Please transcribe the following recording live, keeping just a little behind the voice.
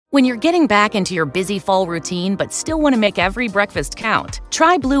When you're getting back into your busy fall routine but still want to make every breakfast count,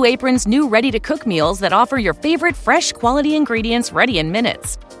 try Blue Apron's new ready-to-cook meals that offer your favorite fresh, quality ingredients ready in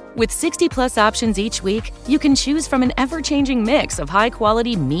minutes. With 60-plus options each week, you can choose from an ever-changing mix of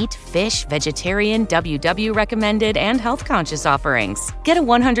high-quality meat, fish, vegetarian, WW recommended, and health-conscious offerings. Get a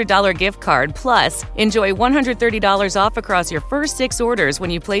 $100 gift card, plus enjoy $130 off across your first 6 orders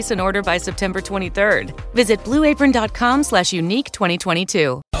when you place an order by September 23rd. Visit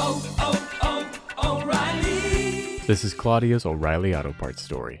blueapron.com/unique2022. This is Claudia's O'Reilly Auto Parts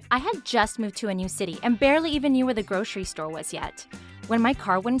story. I had just moved to a new city and barely even knew where the grocery store was yet. When my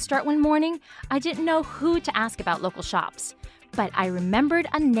car wouldn't start one morning, I didn't know who to ask about local shops. But I remembered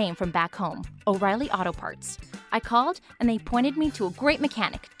a name from back home, O'Reilly Auto Parts. I called and they pointed me to a great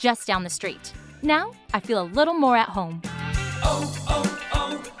mechanic just down the street. Now, I feel a little more at home.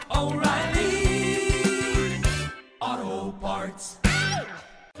 O'Reilly Auto Parts.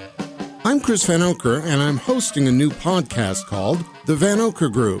 I'm Chris Van Oker, and I'm hosting a new podcast called The Van Oker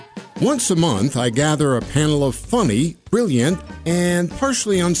Group. Once a month, I gather a panel of funny, brilliant, and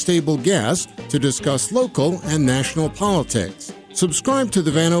partially unstable guests to discuss local and national politics. Subscribe to the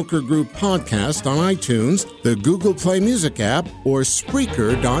Van Oker Group podcast on iTunes, the Google Play Music app, or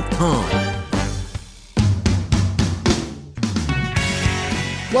Spreaker.com.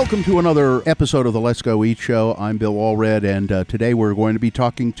 Welcome to another episode of the Let's Go Eat Show. I'm Bill Allred, and today we're going to be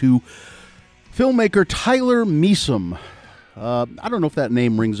talking to filmmaker Tyler Measom. I don't know if that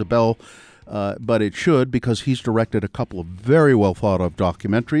name rings a bell, but it should, because he's directed a couple of very well thought of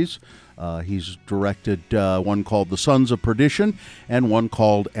documentaries. He's directed one called The Sons of Perdition and one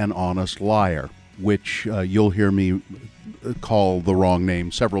called An Honest Liar, which you'll hear me call the wrong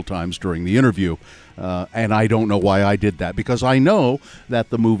name several times during the interview. And I don't know why I did that, because I know that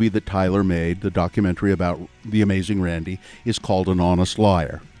the movie that Tyler made, the documentary about the amazing Randy, is called An Honest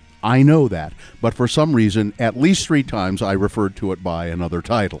Liar. I know that, but for some reason, at least 3 times I referred to it by another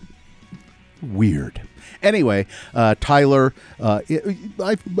title. Weird. Anyway, Tyler, I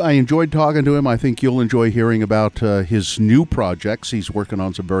enjoyed talking to him. I think you'll enjoy hearing about his new projects. He's working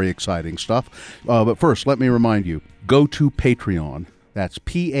on some very exciting stuff. But first, let me remind you, go to Patreon. That's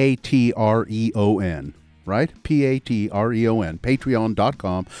Patreon, right? Patreon,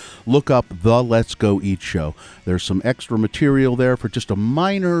 patreon.com. Look up The Let's Go Eat Show. There's some extra material there for just a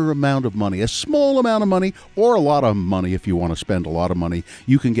minor amount of money, a small amount of money, or a lot of money if you want to spend a lot of money.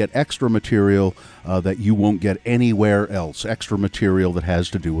 You can get extra material that you won't get anywhere else, extra material that has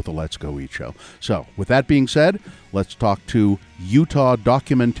to do with The Let's Go Eat Show. So, with that being said, let's talk to Utah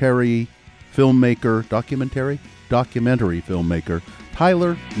documentary filmmaker,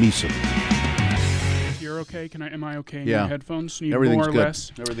 Tyler Measom. You're okay? Am I okay in your headphones? Need Everything's more or good.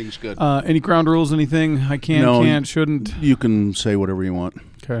 less? Everything's good. Any ground rules, anything? I can't, shouldn't? You can say whatever you want.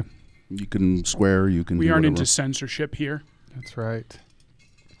 Okay. You can swear, you can We do aren't whatever. into censorship here. That's right.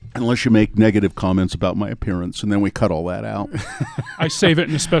 Unless you make negative comments about my appearance, and then we cut all that out. I save it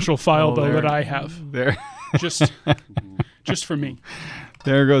in a special file, though, there. that I have. There. Just for me.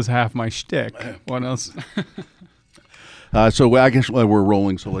 There goes half my shtick. What else? So I guess we're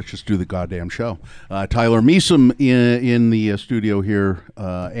rolling, so let's just do the goddamn show. Tyler Measom in the studio here.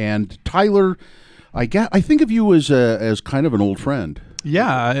 And Tyler, I think of you as kind of an old friend.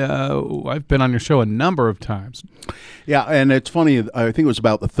 Yeah, I've been on your show a number of times. Yeah, and it's funny, I think it was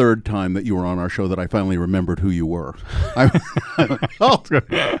about the 3rd time that you were on our show that I finally remembered who you were. I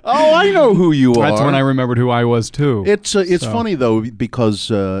know who you are. That's when I remembered who I was, too. It's funny, though, because,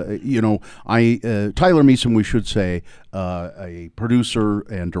 Tyler Measom, we should say, a producer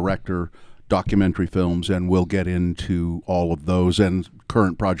and director, documentary films, and we'll get into all of those and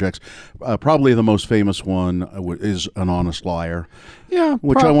current projects. Probably the most famous one is An Honest Liar. Yeah,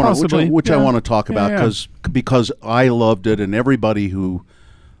 which I want to talk about because I loved it, and everybody who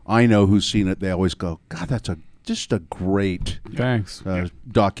I know who's seen it, they always go, God, that's just a great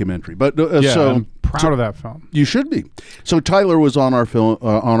documentary. But I'm proud of that film. You should be. So Tyler was on our show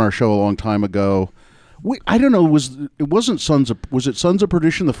a long time ago. I don't know. Was it Sons of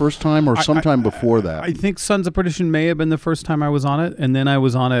Perdition the first time, or sometime before that? I think Sons of Perdition may have been the first time I was on it, and then I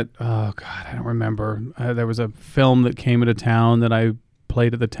was on it. Oh God, I don't remember. There was a film that came into town that I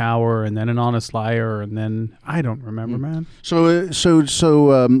played at the Tower, and then An Honest Liar, and then I don't remember, man. So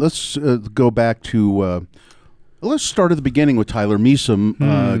let's go back to. Let's start at the beginning with Tyler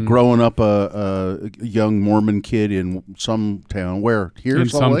Measom, growing up a young Mormon kid in some town. Where? Here? In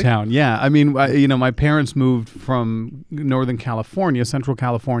some town, yeah. I mean, my parents moved from Northern California, Central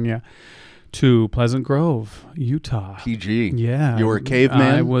California, to Pleasant Grove, Utah. PG. Yeah. You were a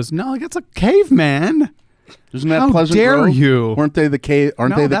caveman? I was. No, it's a caveman. Isn't that How Pleasant dare Grove? you? Weren't they the cave?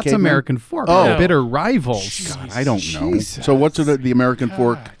 Aren't they the that's cavemen? American Fork. Oh. They're bitter rivals. God, I don't know. Jesus. So what's it at the American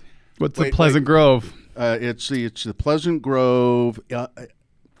Fork? What's Wait, the Pleasant Grove? It's the Pleasant Grove.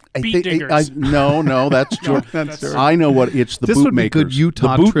 I Beet diggers. No, that's George. That's I know what it's. The this boot would be makers. good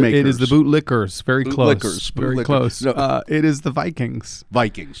Utah The boot trip. It is the makers. boot lickers. Very Boot close. lickers. Boot Very lickers. close. No. It is the Vikings.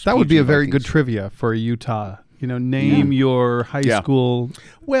 Vikings. That would be PG a very Vikings. good trivia for Utah. Name your high school.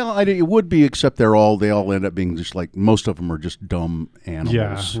 Well, it would be, except they all end up being just like, most of them are just dumb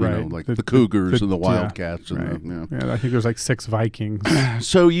animals. Yeah, right. Like the Cougars and the yeah, Wildcats. right. And Yeah, I think there's like 6 Vikings.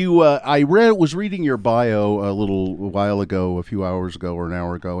 So I was reading your bio a little while ago, a few hours ago or an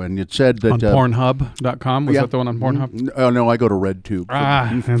hour ago, and it said that On Pornhub.com? Was yeah. that the one on Pornhub? Oh no, I go to RedTube.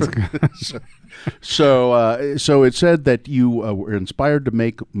 That's good. So it said that you were inspired to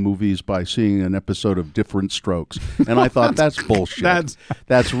make movies by seeing an episode of Different Strokes, and I thought that's bullshit.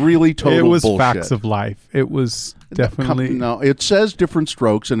 That's really total It was bullshit. facts of life. It was definitely. No, it says Different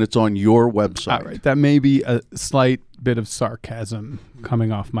Strokes, and it's on your website. All right, that may be a slight bit of sarcasm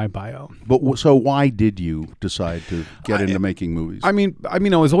coming off my bio. But so why did you decide to get into making movies? I mean, I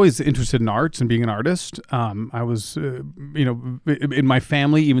was always interested in arts and being an artist. I was, in my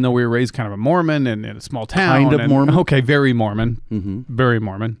family, even though we were raised kind of a Mormon and in a small town. Kind of Mormon? Okay, very Mormon. Very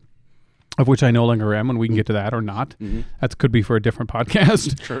Mormon. Of which I no longer am, and we can get to that or not. That could be for a different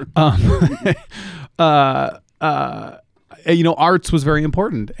podcast. Sure. Arts was very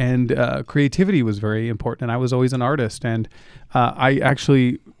important, and creativity was very important, and I was always an artist. And I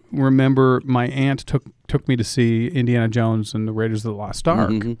actually remember my aunt took me to see Indiana Jones and the Raiders of the Lost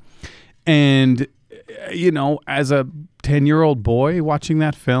Ark. And, as a 10-year-old boy watching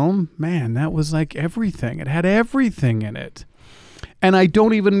that film, man, that was like everything. It had everything in it. And I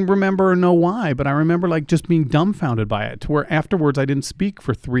don't even remember or know why, but I remember like just being dumbfounded by it, to where afterwards I didn't speak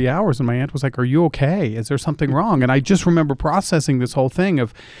for 3 hours, and my aunt was like, "Are you okay? Is there something wrong?" And I just remember processing this whole thing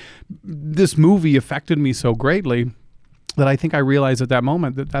of this movie affected me so greatly that I think I realized at that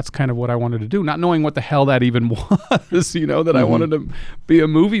moment that that's kind of what I wanted to do, not knowing what the hell that even was, that I wanted to be a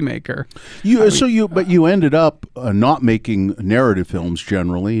movie maker. But you ended up not making narrative films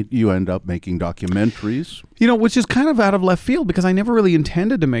generally. You end up making documentaries. Which is kind of out of left field because I never really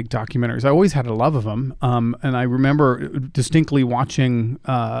intended to make documentaries. I always had a love of them. And I remember distinctly watching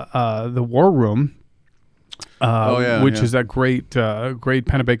The War Room, which is that great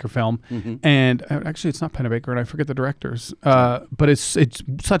Pennebaker film. And actually, it's not Pennebaker, and I forget the directors. But it's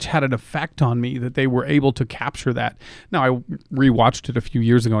such had an effect on me that they were able to capture that. Now, I rewatched it a few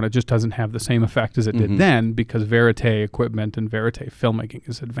years ago, and it just doesn't have the same effect as it did then because verite equipment and verite filmmaking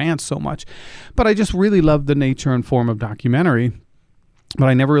has advanced so much. But I just really loved the nature and form of documentary. But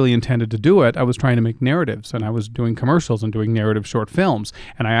I never really intended to do it. I was trying to make narratives, and I was doing commercials and doing narrative short films.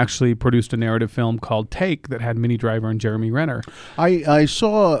 And I actually produced a narrative film called Take that had Minnie Driver and Jeremy Renner. I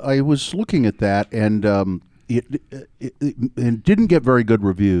was looking at that, and it didn't get very good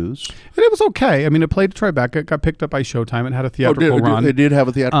reviews. And it was okay. I mean, it played Tribeca. It got picked up by Showtime. It had a theatrical run. It did have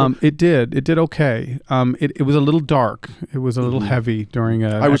a theatrical. It did okay. It was a little dark. It was a little heavy during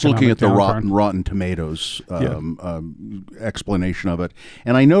a. I was looking at the downturn. Rotten Tomatoes explanation of it,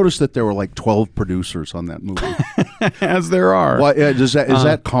 and I noticed that there were like 12 producers on that movie. As there are. Why, is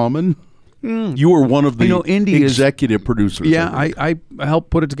that common? You were one of the executive producers. Yeah, I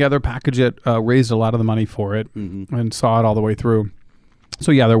helped put it together, package it, raised a lot of the money for it, and saw it all the way through.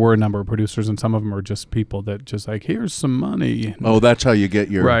 So yeah, there were a number of producers, and some of them are just people that just like, here's some money. Oh, that's how you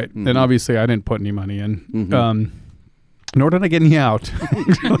get your right. And obviously, I didn't put any money in, nor did I get any out.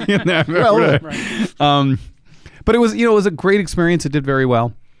 But it was a great experience. It did very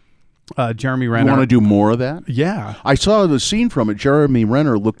well. Jeremy Renner. You want to do more of that? Yeah. I saw the scene from it. Jeremy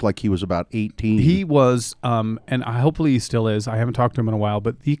Renner looked like he was about 18. He was, and hopefully he still is. I haven't talked to him in a while,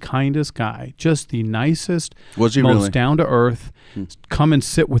 but the kindest guy, just the nicest, was he most really? down to earth. Come and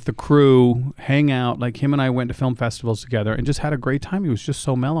sit with the crew, hang out. Like him and I went to film festivals together and just had a great time. He was just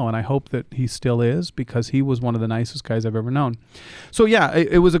so mellow, and I hope that he still is because he was one of the nicest guys I've ever known. So yeah,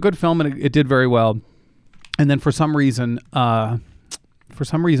 it was a good film, and it did very well. And then for some reason,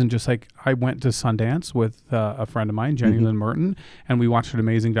 just like I went to Sundance with a friend of mine, Jenny Lynn Merton, and we watched an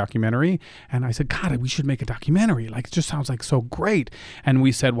amazing documentary. And I said, God, we should make a documentary. Like, it just sounds like so great. And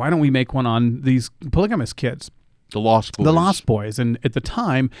we said, why don't we make one on these polygamist kids? The Lost Boys. The Lost Boys. And at the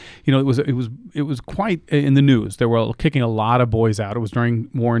time, it was quite in the news. They were kicking a lot of boys out. It was during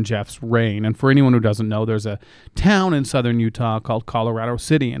Warren Jeff's reign. And for anyone who doesn't know, there's a town in southern Utah called Colorado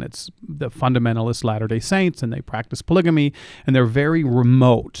City, and it's the fundamentalist Latter-day Saints, and they practice polygamy, and they're very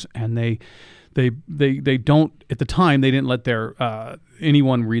remote, and they don't, at the time, they didn't let their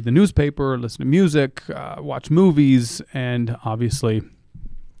anyone read the newspaper, listen to music, watch movies, and obviously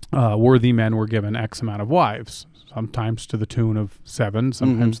worthy men were given X amount of wives, sometimes to the tune of 7,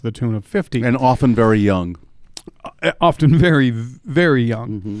 sometimes to the tune of 50. And often very young. Often very, very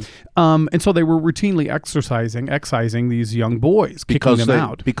young. And so they were routinely excising these young boys, kicking them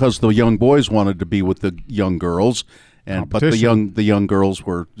out. Because the young boys wanted to be with the young girls, but the young girls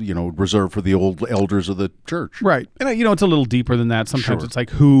were, reserved for the old elders of the church. Right. And, it's a little deeper than that. Sometimes it's like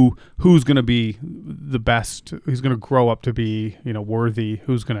who's going to be the best, who's going to grow up to be, worthy,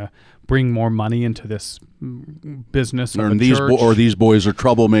 who's going to bring more money into this business of the church. Or these boys are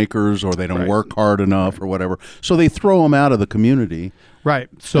troublemakers, or they don't work hard enough, or whatever. So they throw them out of the community. Right.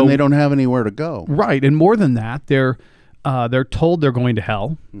 So and they don't have anywhere to go. Right. And more than that, they're told they're going to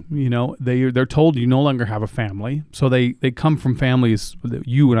hell. They're told you no longer have a family. So they come from families that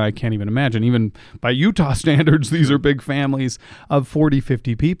you and I can't even imagine. Even by Utah standards, these are big families of 40,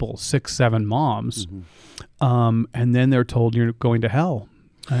 50 people, 6, 7 moms. And then they're told you're going to hell.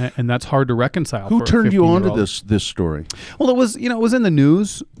 And that's hard to reconcile. Who turned you on to this story? Well, it was in the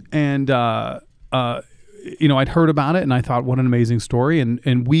news, and I'd heard about it, and I thought, what an amazing story.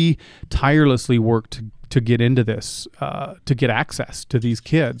 And we tirelessly worked to get into this, to get access to these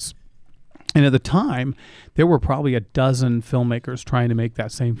kids. And at the time, there were probably a dozen filmmakers trying to make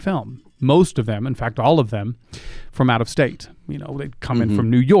that same film. Most of them, in fact, all of them, from out of state. They'd come in from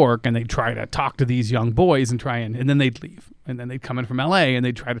New York, and they'd try to talk to these young boys and then they'd leave. And then they'd come in from L.A., and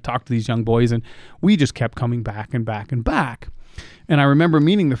they'd try to talk to these young boys, and we just kept coming back and back and back. And I remember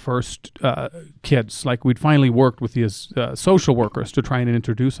meeting the first kids. Like, we'd finally worked with these social workers to try and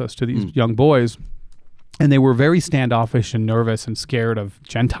introduce us to these young boys. And they were very standoffish and nervous and scared of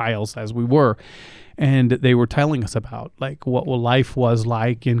Gentiles, as we were. And they were telling us about like what life was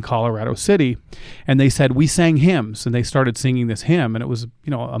like in Colorado City. And they said, we sang hymns, and they started singing this hymn, and it was,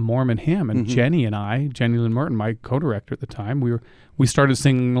 a Mormon hymn. And Jenny Lynn Merton, my co-director at the time, we started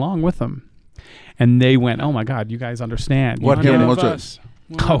singing along with them. And they went, oh my God, you guys understand. What hymn was it?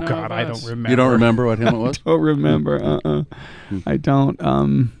 Oh God, I don't remember. You don't remember what hymn it was? I don't remember. I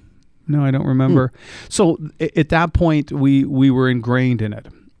don't. No, I don't remember. So at that point, we were ingrained in it.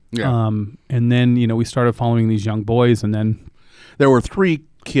 Yeah. And then, we started following these young boys, and then there were 3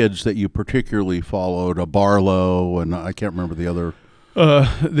 kids that you particularly followed, a Barlow, and I can't remember the other.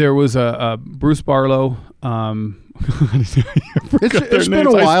 There was a Bruce Barlow. It's been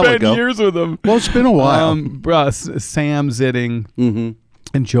a while ago. I spent years with them. Well, it's been a while. Sam Zitting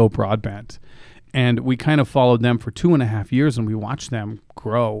and Joe Broadbent. And we kind of followed them for 2.5 years, and we watched them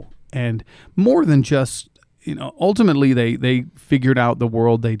grow. And more than just, ultimately they figured out the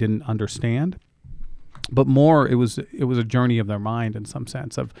world they didn't understand. But more, it was a journey of their mind in some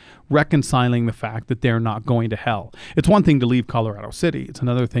sense, of reconciling the fact that they're not going to hell. It's one thing to leave Colorado City. It's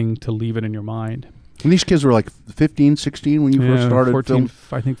another thing to leave it in your mind. And these kids were like 15, 16 when you first started 14,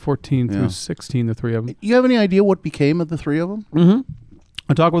 film? I think 14 through 16, the 3 of them. You have any idea what became of the 3 of them? Mm-hmm.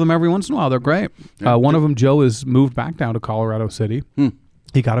 I talk with them every once in a while. They're great. Yeah. One of them, Joe, has moved back down to Colorado City.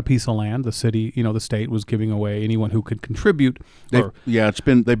 He got a piece of land. The city, the state was giving away anyone who could contribute.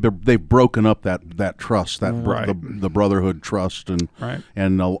 They've broken up that trust, the brotherhood trust,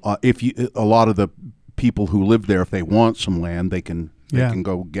 and a lot of the people who live there, if they want some land, they can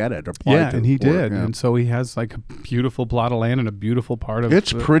go get it. And he did, and so he has like a beautiful plot of land and a beautiful part of.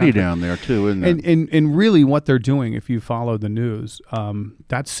 It's pretty down there too, isn't it? And really, what they're doing, if you follow the news,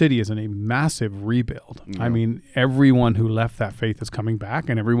 that city is in a massive rebuild. Yeah. I mean, everyone who left that faith is coming back,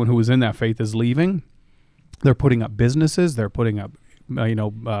 and everyone who was in that faith is leaving. They're putting up businesses. They're putting up.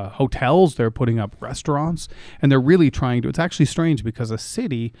 Hotels, they're putting up restaurants, and they're really trying to. It's actually strange because a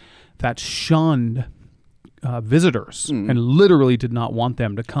city that shunned visitors and literally did not want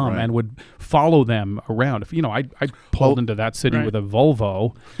them to come and would follow them around. If I pulled into that city with a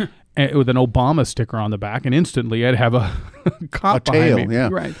Volvo with an Obama sticker on the back, and instantly I'd have a cop behind me. Yeah,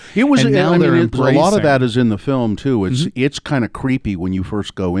 right. It was. And now they're embracing. A lot of that is in the film too. It's kind of creepy when you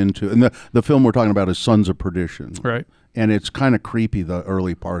first go into, and the film we're talking about is Sons of Perdition, right? And it's kind of creepy, the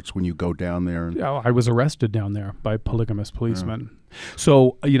early parts when you go down there. I was arrested down there by polygamist policemen. Yeah.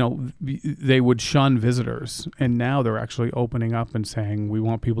 So, they would shun visitors, and now they're actually opening up and saying, we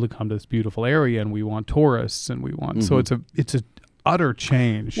want people to come to this beautiful area, and we want tourists, and we want... So it's a utter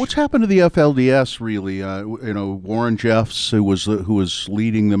change. What's happened to the FLDS, really? Warren Jeffs, who was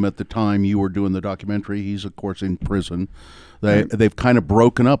leading them at the time you were doing the documentary, he's, of course, in prison. They've kind of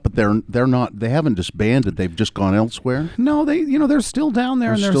broken up, but they're not. They haven't disbanded. They've just gone elsewhere. No, they're still down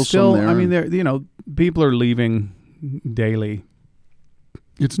there, and they're still. I mean, people are leaving daily.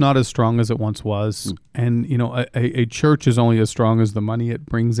 It's not as strong as it once was. And, you know, a church is only as strong as the money it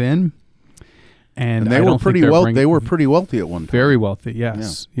brings in. And they were pretty They were pretty wealthy at one time. Very wealthy,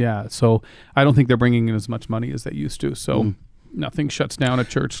 yes. Yeah. So I don't think they're bringing in as much money as they used to. So nothing shuts down a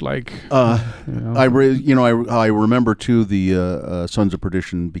church like. I remember too the Sons of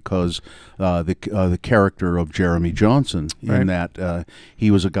Perdition because the character of Jeremy Johnson in that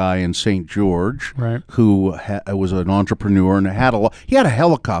he was a guy in St. George who was an entrepreneur and he had a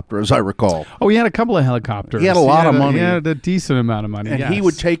helicopter, as I recall. Oh, he had a couple of helicopters. He had a lot of money. He had a decent amount of money. And he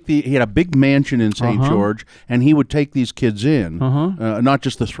would take he had a big mansion in St. George, and he would take these kids in, not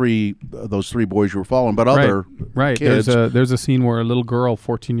just those three boys you were following, but other kids. There's a scene where a little girl,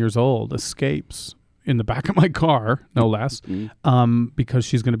 14 years old, escapes in the back of my car, no less, because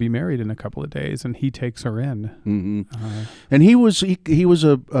she's going to be married in a couple of days, and he takes her in. And he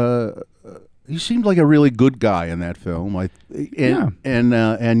seemed like a really good guy in that film.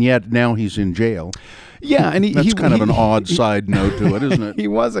 And yet now he's in jail. Yeah, and that's kind of an odd side note to it, isn't it? He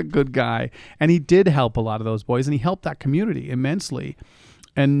was a good guy, and he did help a lot of those boys, and he helped that community immensely.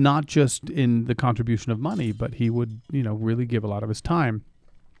 And not just in the contribution of money, but he would, really give a lot of his time.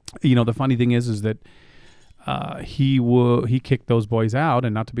 The funny thing is that he kicked those boys out,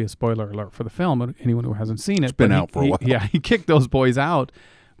 and not to be a spoiler alert for the film, anyone who hasn't seen it. It's been out for a while. He kicked those boys out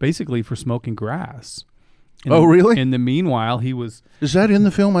basically for smoking grass. Really? In the meanwhile, he was... Is that in the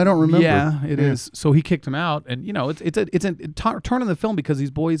film? I don't remember. Yeah, it is. So he kicked him out, and it's a turn in the film because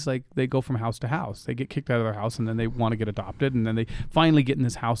these boys, they go from house to house. They get kicked out of their house, and then they want to get adopted, and then they finally get in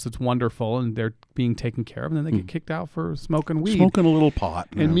this house that's wonderful, and they're being taken care of, and then they get kicked out for smoking weed. Smoking a little pot.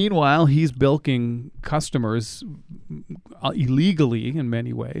 And meanwhile, he's bilking customers illegally in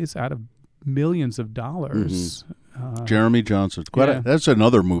many ways out of millions of dollars. Jeremy Johnson. That's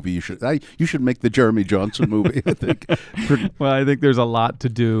another movie you should make the Jeremy Johnson movie, I think. Well, I think there's a lot to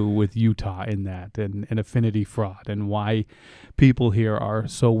do with Utah in that and affinity fraud and why people here are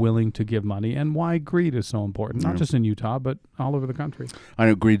so willing to give money and why greed is so important, not just in Utah, but all over the country. I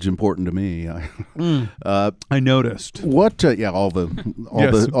know greed's important to me. I noticed. What? All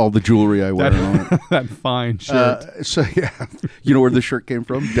the jewelry I wear. That fine shirt. You know where the shirt came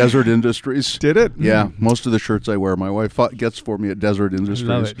from? Desert Industries. Did it? Yeah, most of the shirts I wear, my wife gets for me at Desert Industries.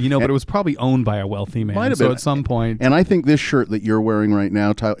 Love it. But it was probably owned by a wealthy man. Might have been at some point. And I think this shirt that you're wearing right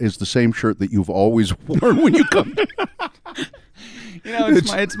now, Tyler, is the same shirt that you've always worn when you come.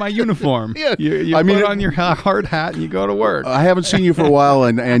 It's my uniform. Yeah. You put on your hard hat and you go to work. I haven't seen you for a while,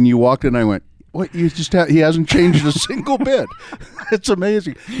 and you walked in and I went, what? He hasn't changed a single bit. It's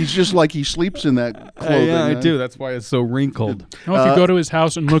amazing. He's just like he sleeps in that clothing. Yeah, I do. That's why it's so wrinkled. If you go to his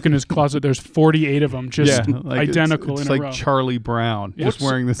house and look in his closet, there's 48 of them, just identical it's in a like row. Charlie Brown, just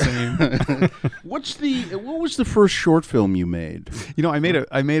wearing the same. What was the first short film you made? I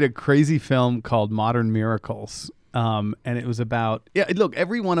made a crazy film called Modern Miracles. And it was about look,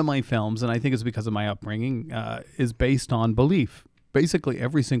 every one of my films, and I think it's because of my upbringing, is based on belief. Basically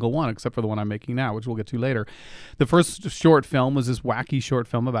every single one, except for the one I'm making now, which we'll get to later. The first short film was this wacky short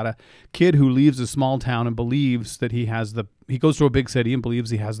film about a kid who leaves a small town and believes that he goes to a big city and believes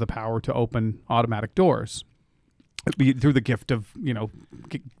he has the power to open automatic doors through the gift of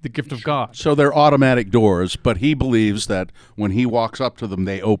God. So they're automatic doors, but he believes that when he walks up to them,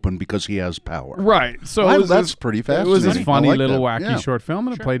 they open because he has power. Right. So that's pretty fascinating. It was this funny little wacky short film,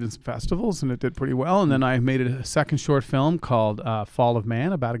 and it played in some festivals, and it did pretty well. And then I made a second short film called Fall of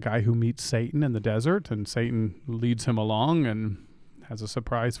Man about a guy who meets Satan in the desert, and Satan leads him along and has a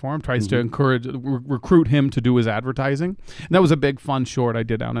surprise for him, tries to recruit him to do his advertising. And that was a big fun short I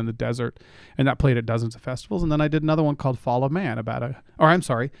did down in the desert, and that played at dozens of festivals. And then I did another one called Fall of Man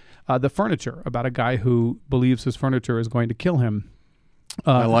The Furniture, about a guy who believes his furniture is going to kill him.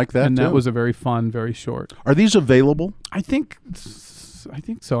 I like that, and too. That was a very fun, very short. Are these available? I think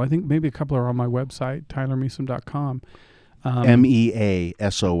so. I think maybe a couple are on my website, tylermeasom.com.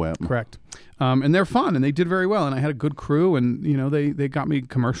 MEASOM. Correct. And they're fun, and they did very well. And I had a good crew, and they got me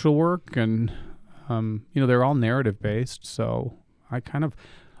commercial work, and they're all narrative based. So I kind of,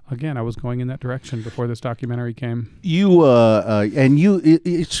 again, I was going in that direction before this documentary came. You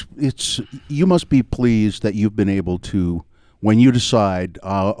must be pleased that you've been able to, when you decide,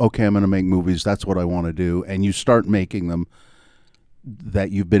 okay, I'm going to make movies. That's what I want to do, and you start making them. That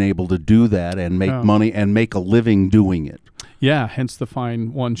you've been able to do that and make money and make a living doing it. Yeah, hence the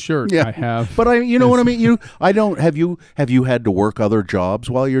fine one shirt I have. But you know what I mean. Have you had to work other jobs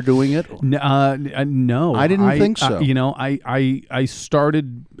while you're doing it? No, I didn't think so. I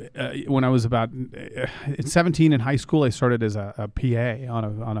started when I was about 17 in high school. I started as a PA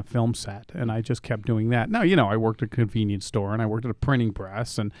on a film set, and I just kept doing that. Now, I worked at a convenience store and I worked at a printing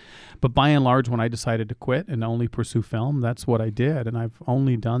press, but by and large, when I decided to quit and only pursue film, that's what I did, and I've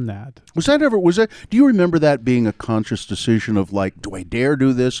only done that. Do you remember that being a conscious decision of like, do I dare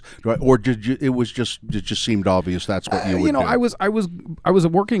do this? It just seemed obvious that's what you would do? I was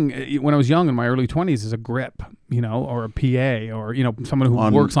working when I was young in my early 20s as a grip, or a PA, or someone who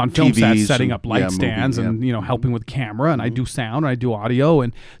works on film sets, setting up light stands and helping with camera, and I do sound and I do audio,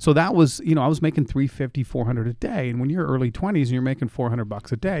 and so that was I was making $350, $400 a day, and when you're early 20s and you're making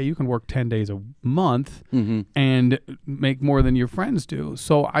 $400 a day, you can work 10 days a month and make more than your friends do.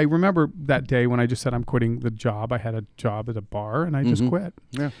 So I remember that day when I just said I'm quitting the job. I had a job at a bar and I just quit.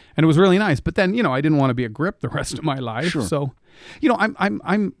 Yeah. And it was really nice. But then, I didn't want to be a grip the rest of my life. Sure. So,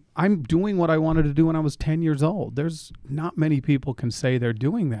 I'm doing what I wanted to do when I was 10 years old. There's not many people can say they're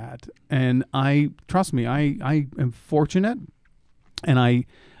doing that. And trust me, I am fortunate, and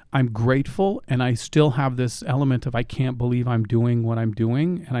I'm grateful, and I still have this element of I can't believe I'm doing what I'm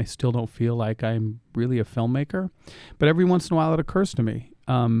doing, and I still don't feel like I'm really a filmmaker. But every once in a while it occurs to me.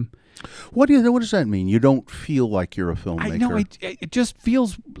 What does that mean? You don't feel like you're a filmmaker? I know, it just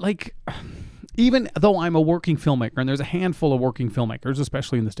feels like, even though I'm a working filmmaker, and there's a handful of working filmmakers,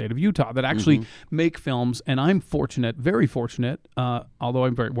 especially in the state of Utah, that actually make films, and I'm fortunate, very fortunate, although I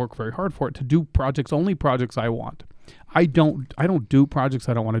work very hard for it, to do only projects I want. I don't do projects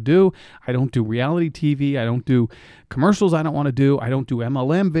I don't want to do. I don't do reality TV. I don't do commercials I don't want to do. I don't do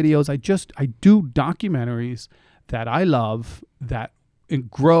MLM videos. I do documentaries that I love, that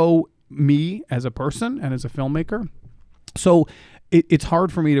grow me as a person and as a filmmaker. So it's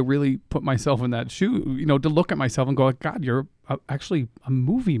hard for me to really put myself in that shoe, to look at myself and go, God, you're actually a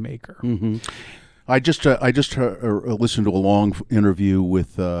movie maker. Mm-hmm. I just listened to a long interview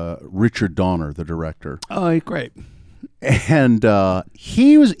with Richard Donner, the director. Oh, great. And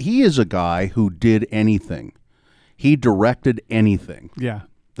he is a guy who did anything. He directed anything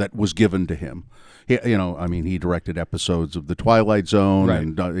that was given to him. He directed episodes of The Twilight Zone,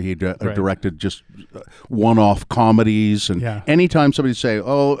 and he directed just one-off comedies. And anytime somebody say,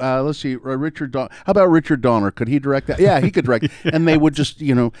 let's see, Richard Donner, how about Richard Donner? Could he direct that? Yeah, he could direct. And they would just,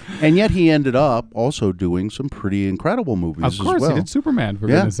 and yet he ended up also doing some pretty incredible movies as well. Of course, he did Superman, for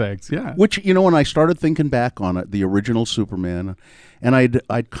goodness sakes. Yeah. Which, when I started thinking back on it, the original Superman, and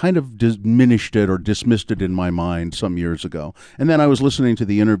I'd kind of diminished it or dismissed it in my mind some years ago. And then I was listening to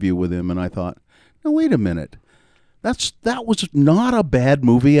the interview with him, and I thought, no, wait a minute. That was not a bad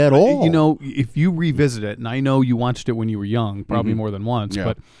movie at all. If you revisit it, and I know you watched it when you were young, probably more than once,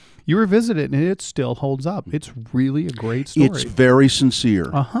 but you revisit it and it still holds up. It's really a great story. It's very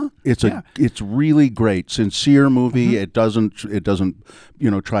sincere. It's really great, sincere movie. It doesn't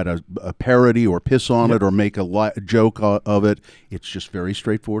try to parody or piss on it or make a joke of it. It's just very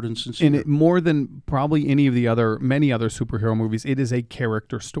straightforward and sincere. And more than probably many other superhero movies, it is a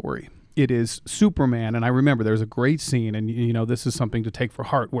character story. It is Superman, and I remember there's a great scene, and this is something to take for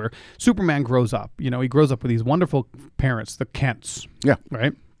heart, where Superman grows up. He grows up with these wonderful parents, the Kents. Yeah.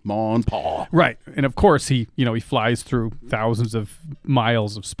 Right? Ma and Pa. Right. And of course he flies through thousands of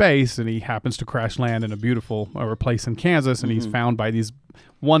miles of space, and he happens to crash land in a beautiful place in Kansas, and he's found by these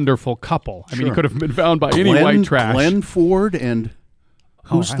wonderful couple. I mean, he could have been found by any white trash. Glenn Ford and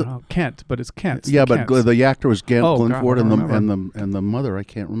who's Kent, but it's Kent. Yeah, but the actor was Glenn Ford, and the mother, I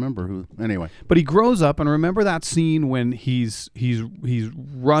can't remember who. Anyway, but he grows up, and remember that scene when he's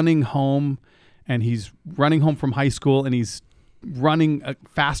running home, and he's running home from high school, and he's running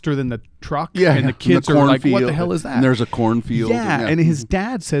faster than the truck, and the kids are like, what the hell is that? And there's a cornfield. And his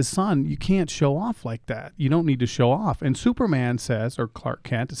dad says, son, you can't show off like that. You don't need to show off. And Superman says, or Clark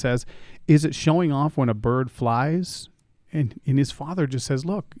Kent says, is it showing off when a bird flies? And his father just says,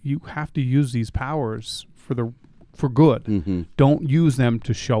 look, you have to use these powers for good. Don't use them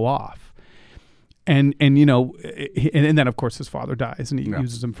to show off. And then of course his father dies, and he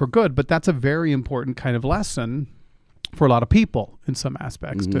uses them for good. But that's a very important kind of lesson for a lot of people in some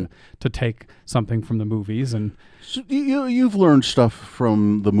aspects to take something from the movies. And so you've learned stuff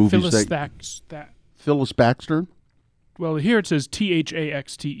from the movies. Phyllis Baxter. Well, here it says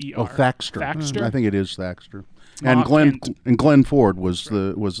Thaxter. Oh, Thaxter. I think it is Thaxter. And Glenn Ford was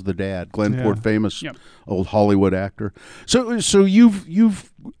the dad. Glenn Ford, famous old Hollywood actor. So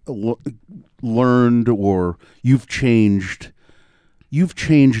you've learned, or you've changed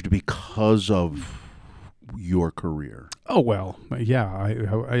because of your career? Oh, well, yeah,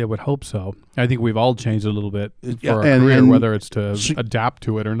 I would hope so. I think we've all changed a little bit for our and, career, and whether it's to adapt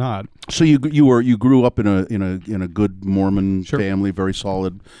to it or not. So you grew up in a good Mormon Sure. family, very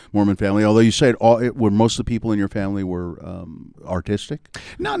solid Mormon family. Although you said were most of the people in your family were artistic?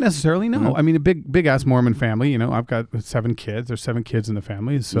 Not necessarily, no. Mm-hmm. I mean, a big ass Mormon family. You know, I've got 7 kids. There's 7 kids in the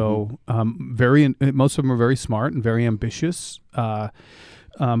family, so most of them are very smart and very ambitious.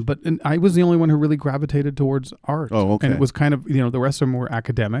 But I was the only one who really gravitated towards art. Oh, okay. And it was kind of, the rest of them were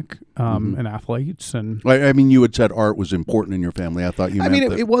academic and athletes. And I mean, you had said art was important in your family. I thought you meant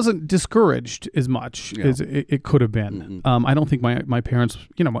that. it wasn't discouraged as much as it could have been. I don't think my parents,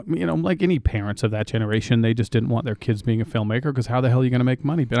 like any parents of that generation, they just didn't want their kids being a filmmaker because how the hell are you going to make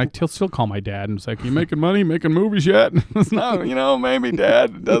money? But I still call my dad and it's like, you making money, making movies yet? It's not, maybe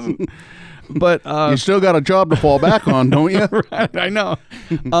Dad, it doesn't. But you still got a job to fall back on, don't you? Right, I know.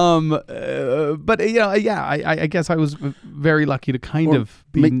 But I guess I was very lucky to kind of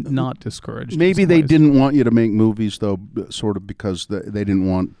be not discouraged. Maybe they didn't want you to make movies, though, sort of because they didn't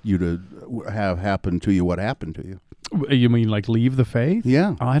want you to have happen to you what happened to you. You mean like leave the faith?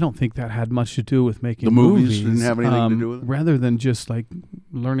 Yeah. I don't think that had much to do with making the movies. Didn't have anything to do with it? Rather than just like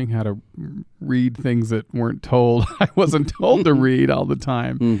learning how to read things that weren't told. I wasn't told to read all the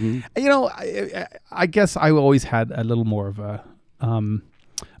time. Mm-hmm. I guess I always had a little more of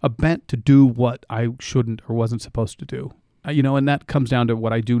a bent to do what I shouldn't or wasn't supposed to do. And that comes down to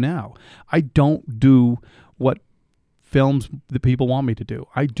what I do now. I don't do what films the people want me to do.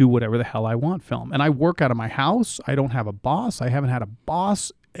 I do whatever the hell I want film. And I work out of my house. I don't have a boss. I haven't had a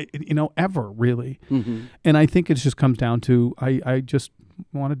boss, ever really. Mm-hmm. And I think it just comes down to I just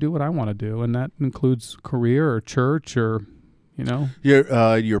want to do what I want to do. And that includes career or church or,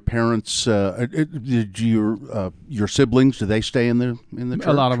 Your parents, your siblings, do they stay in the church?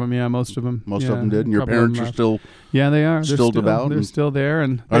 A lot of them, yeah, most of them. Most of them did. And your parents are still Yeah, they are. Still devout. They're still there,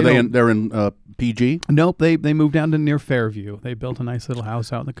 and are they? They're in PG. Nope, they moved down to near Fairview. They built a nice little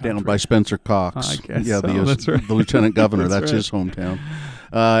house out in the country Down by Spencer Cox. I guess yeah, so. That's right. the lieutenant governor. that's right. his hometown.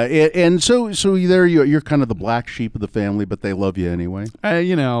 And so there you're kind of the black sheep of the family, but they love you anyway.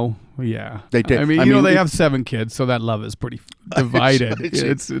 Yeah. They they have 7 kids, so that love is pretty divided.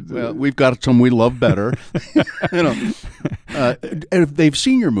 Well, we've got some we love better. They've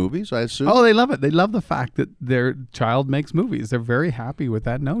seen your movies, I assume. Oh, they love it. They love the fact that their child makes movies. They're very happy with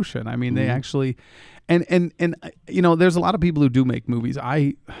that notion. I mean, they actually, and there's a lot of people who do make movies.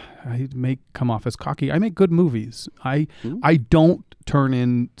 I may come off as cocky. I make good movies. I don't turn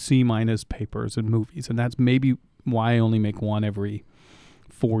in C- papers in movies, and that's maybe why I only make one every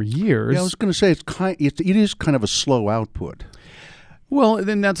 4 years. Yeah, I was going to say it is kind of a slow output. Well,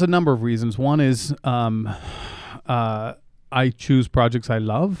 then that's a number of reasons. One is I choose projects I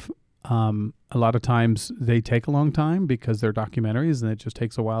love. A lot of times they take a long time because they're documentaries, and it just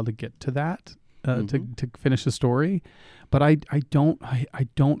takes a while to get to that to finish a story. But I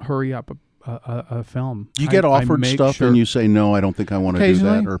don't hurry up a film. You get offered stuff and you say no, I don't think I want to do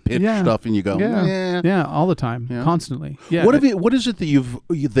that, or pitch stuff and you go yeah, all the time, constantly. Yeah. What is it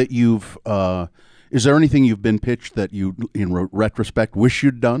that you've is there anything you've been pitched that you, in retrospect, wish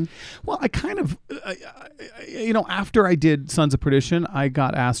you'd done? Well, I kind of, after I did Sons of Perdition, I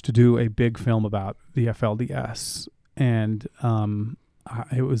got asked to do a big film about the FLDS, and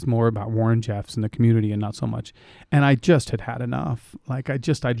it was more about Warren Jeffs and the community and not so much. And I just had enough. Like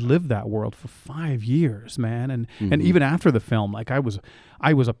I'd lived that world for 5 years, man. And even after the film, like I was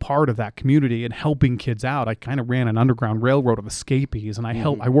a part of that community and helping kids out. I kind of ran an underground railroad of escapees, and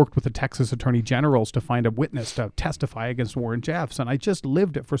I worked with the Texas Attorney Generals to find a witness to testify against Warren Jeffs. And I just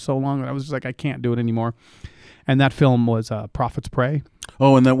lived it for so long that I was just like, I can't do it anymore. And that film was Prophet's Prey.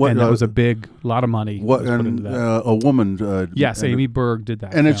 Oh, and that was a lot of money. What was put into that. A woman? Yes, Amy Berg did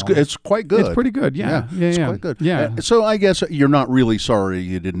that, and film. it's quite good. It's pretty good. Yeah, it's quite good. Yeah. So I guess you're not really sorry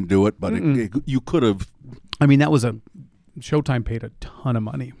you didn't do it, but you could have. I mean, that was Showtime paid a ton of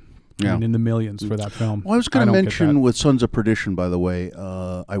money. Yeah. I mean, in the millions for that film. Well, I was going to mention with Sons of Perdition, by the way,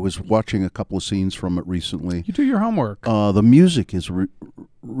 I was watching a couple of scenes from it recently. You do your homework. The music is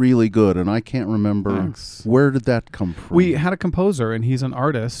really good, and I can't remember where did that come from. We had a composer, and he's an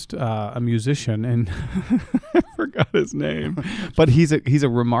artist, a musician, and I forgot his name, but he's a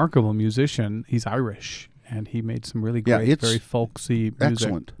remarkable musician. He's Irish, and he made some really great, very folksy music.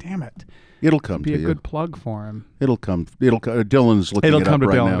 Excellent. Damn it. It'll come to you. Be a good plug for him. It'll come. Dylan's looking it up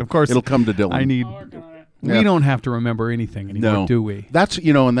right now. Of course. It'll come to Dylan. We don't have to remember anything anymore, do we? That's,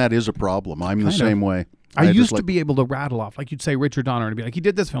 and that is a problem. I'm the same way. I used to be able to rattle off, like you'd say Richard Donner, and be like, he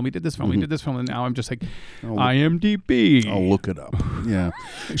did this film, he did this film, he did this film, and now I'm just like, IMDb. I'll look it up. Yeah.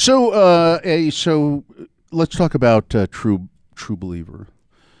 So let's talk about True Believer.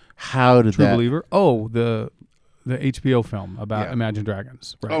 How did True that... Believer? Oh, the HBO film about Imagine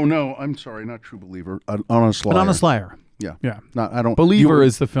Dragons. Right. Oh, no, I'm sorry, not True Believer. Honest Liar. An Honest Liar. Yeah. Yeah. Not, I don't... Believer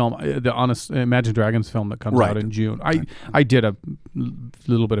is the film, the Honest Imagine Dragons film that comes out in June. I did a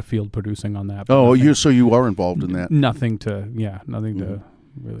little bit of field producing on that. Oh, you are involved in that. Nothing to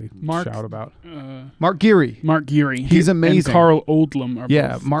really shout about. Mark Geary. He's amazing. And Carl Oldham are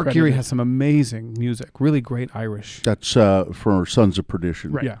both Mark credited. Geary has some amazing music. Really great Irish. That's for Sons of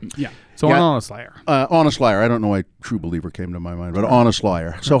Perdition. Right. Yeah. So on Honest Liar. Honest Liar. I don't know why True Believer came to my mind, but Honest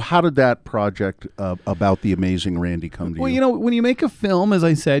Liar. So how did that project about the amazing Randy come to you? Well, you know, when you make a film, as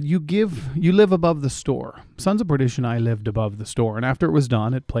I said, you live above the store. Sons of Perdition, I lived above the store. And after it was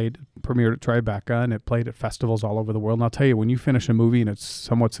done, it premiered at Tribeca, and it played at festivals all over the world. And I'll tell you, when you finish a movie and it's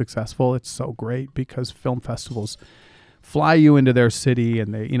somewhat successful, it's so great because film festivals fly you into their city,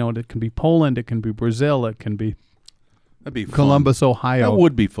 and it can be Poland, it can be Brazil, it can be Columbus, Ohio. That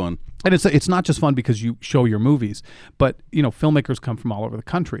would be fun. And it's not just fun because you show your movies, but filmmakers come from all over the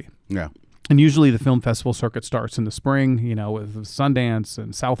country. Yeah. And usually the film festival circuit starts in the spring, with Sundance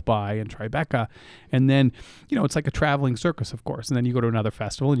and South by and Tribeca. And then, it's like a traveling circus, of course. And then you go to another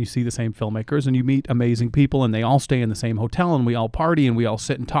festival and you see the same filmmakers and you meet amazing people, and they all stay in the same hotel, and we all party and we all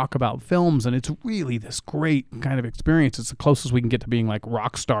sit and talk about films. And it's really this great kind of experience. It's the closest we can get to being like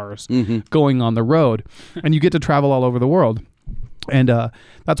rock stars going on the road. And you get to travel all over the world. And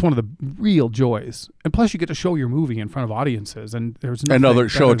that's one of the real joys. And plus, you get to show your movie in front of audiences, and there's nothing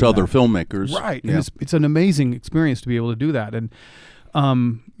show it to other filmmakers, right? Yeah. And it's an amazing experience to be able to do that. And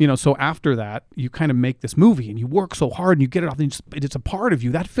so after that, you kind of make this movie, and you work so hard, and you get it off, and it's a part of you.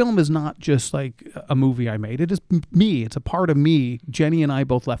 That film is not just like a movie I made. It is me. It's a part of me. Jenny and I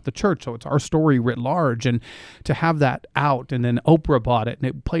both left the church, so it's our story writ large. And to have that out, and then Oprah bought it, and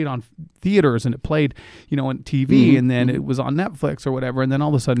it played on theaters, and it played, on TV, and then it was on Netflix or whatever, and then all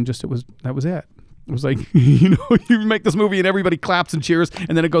of a sudden, that was it. It was like, you make this movie and everybody claps and cheers,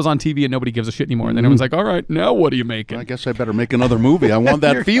 and then it goes on TV and nobody gives a shit anymore. And then everyone's like, all right, now what are you making? I guess I better make another movie. I want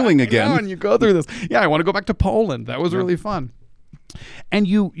that feeling again. And you go through this. Yeah, I want to go back to Poland. That was really fun. And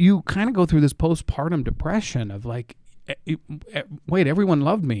you kind of go through this postpartum depression of like, wait, everyone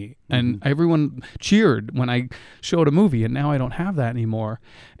loved me and everyone cheered when I showed a movie, and now I don't have that anymore.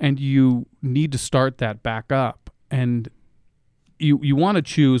 And you need to start that back up. And you want to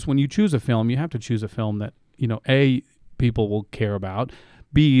choose, when you choose a film, you have to choose a film that, A, people will care about,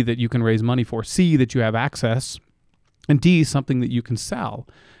 B, that you can raise money for, C, that you have access, and D, something that you can sell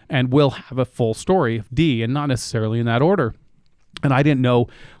and will have a full story of D, and not necessarily in that order. And I didn't know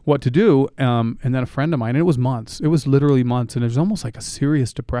what to do. And then a friend of mine, and it was months. It was literally months, and it was almost like a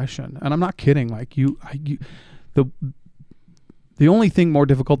serious depression. And I'm not kidding. Like the only thing more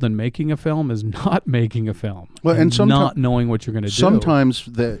difficult than making a film is not making a film. Well, and not knowing what you're going to do. Sometimes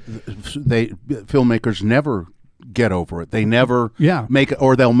filmmakers never get over it. They never make it,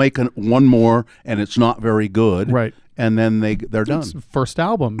 or they'll make one more and it's not very good. Right. And then they're done. First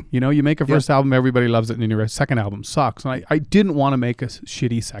album. You make a first album, everybody loves it, and then your second album sucks. And I didn't want to make a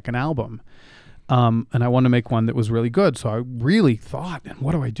shitty second album. And I wanted to make one that was really good. So I really thought,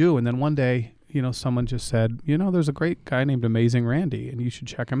 what do I do? And then one day, someone just said, there's a great guy named Amazing Randy, and you should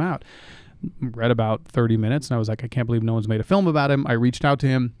check him out. Read about 30 minutes, and I was like, I can't believe no one's made a film about him. I reached out to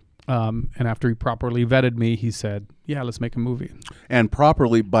him, and after he properly vetted me, he said, yeah, let's make a movie. And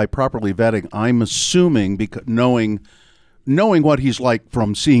by properly vetting, I'm assuming, because knowing what he's like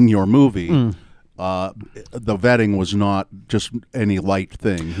from seeing your movie, the vetting was not just any light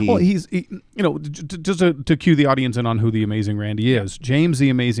thing. Just to cue the audience in on who the Amazing Randy is. James the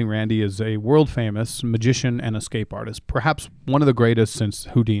Amazing Randy is a world-famous magician and escape artist, perhaps one of the greatest since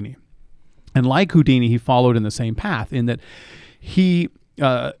Houdini. And like Houdini, he followed in the same path in that he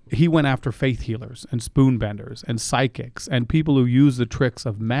went after faith healers and spoon benders and psychics and people who use the tricks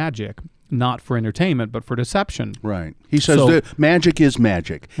of magic, not for entertainment, but for deception. Right. He says that magic is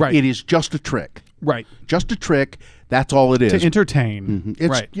magic. Right. It is just a trick. Right. Just a trick. That's all it is. To entertain.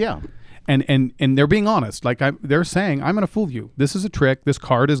 Right. Yeah. And they're being honest. Like they're saying, I'm going to fool you. This is a trick. This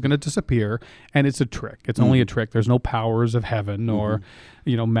card is going to disappear, and it's a trick. It's only a trick. There's no powers of heaven or,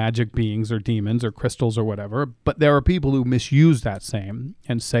 magic beings or demons or crystals or whatever. But there are people who misuse that same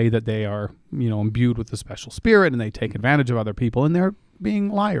and say that they are, imbued with a special spirit, and they take advantage of other people, and they're being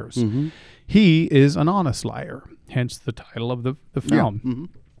liars. He is an honest liar, hence the title of the film.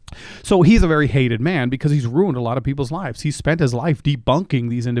 So he's a very hated man because he's ruined a lot of people's lives. He spent his life debunking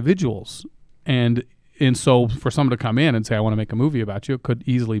these individuals, and And so for someone to come in and say, I want to make a movie about you, it could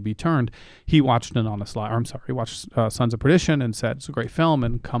easily be turned. He watched he watched Sons of Perdition and said, it's a great film,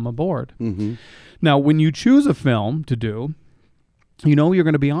 and come aboard. Mm-hmm. Now, when you choose a film to do, you know you're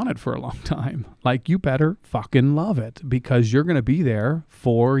going to be on it for a long time. Like, you better fucking love it, because you're going to be there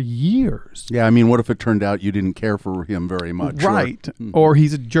for years. Yeah, I mean, what if it turned out you didn't care for him very much? Right. Or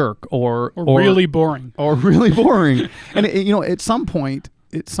he's a jerk, or really boring. Or really boring. And, at some point,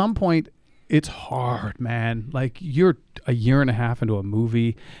 it's hard, man. Like, you're a year and a half into a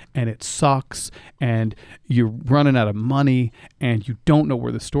movie and it sucks and you're running out of money and you don't know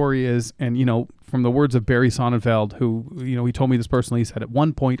where the story is. And, from the words of Barry Sonnenfeld, who, he told me this personally, he said, at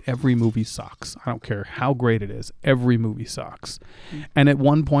one point, every movie sucks. I don't care how great it is. Every movie sucks. And at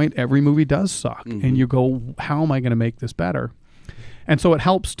one point, every movie does suck. Mm-hmm. And you go, how am I going to make this better? And so it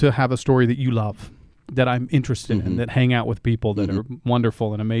helps to have a story that you love, that I'm interested in, that hang out with people that are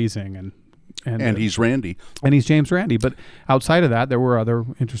wonderful and amazing. And he's Randy. And he's James Randi. But outside of that, there were other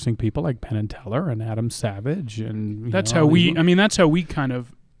interesting people like Penn and Teller and Adam Savage. And that's how we kind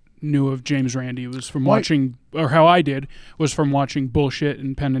of knew of James Randi, was from watching, or how I did, was from watching Bullshit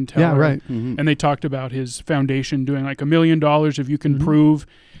and Penn and Teller. Yeah, right. Mm-hmm. And they talked about his foundation doing like $1 million if you can prove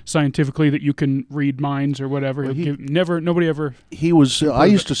scientifically that you can read minds or whatever. Nobody ever. He was. I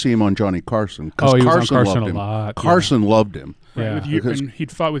used to see him on Johnny Carson. Oh, he Carson was on Carson loved him. a lot. Carson loved him. Right, Yeah, and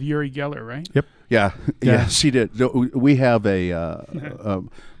he'd fought with Uri Geller, right? Yep. Yeah. Yes, he did. We have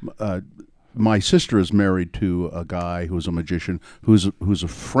my sister is married to a guy who's a magician who's a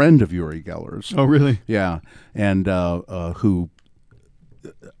friend of Uri Geller's. Oh, really? Yeah, and who.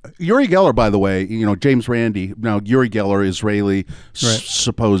 Uri Geller, by the way, James Randi. Now, Uri Geller, Israeli,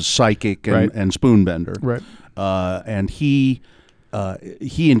 supposed psychic and spoonbender. Right. And he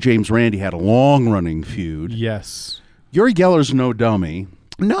and James Randi had a long-running feud. Yes. Uri Geller's no dummy.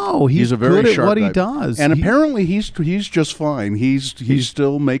 No, he's a very good at sharp what guy. he does. And apparently he's just fine. He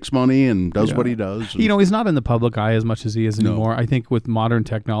still makes money and does what he does. He's not in the public eye as much as he is anymore. No. I think with modern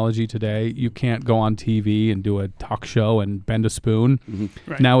technology today, you can't go on TV and do a talk show and bend a spoon.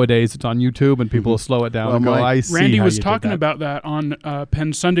 Mm-hmm. Right. Nowadays, it's on YouTube and people will slow it down and go, I see Randy how was you talking did that. about that on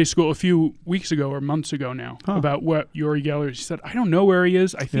Penn Sunday School a few weeks ago or months ago now, about what Uri Geller. He said, I don't know where he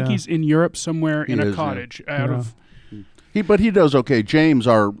is. I think he's in Europe somewhere in a cottage out of... But he does okay. James,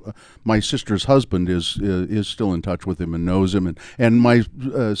 my sister's husband, is still in touch with him and knows him, and my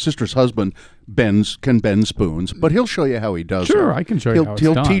sister's husband can bend spoons, but he'll show you how he does. Sure, it. I can show you how it's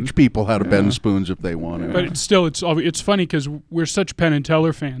He'll done. teach people how to bend spoons if they want to. But it's funny because we're such Penn and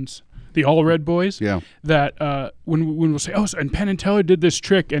Teller fans, the All Red Boys. Yeah. That when we'll say, and Penn and Teller did this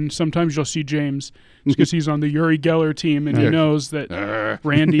trick, and sometimes you'll see James because he's on the Uri Geller team, and he knows that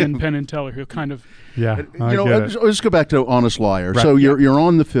Randy and Penn and Teller, he'll kind of. Yeah, let's go back to Honest Liar. Right. So you're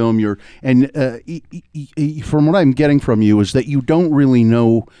on the film. From what I'm getting from you is that you don't really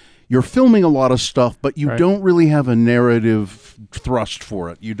know. You're filming a lot of stuff, but you don't really have a narrative thrust for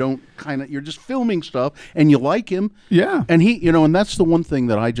it. You don't you're just filming stuff, and you like him. Yeah, and he, and that's the one thing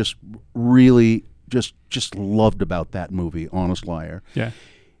that I just really just loved about that movie, Honest Liar. Yeah,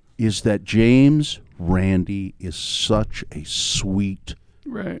 is that James Randi is such a sweet,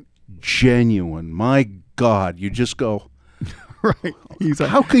 genuine. My God, you just go. Right. He's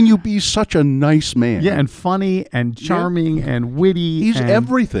how can you be such a nice man? Yeah, and funny and charming and witty. He's and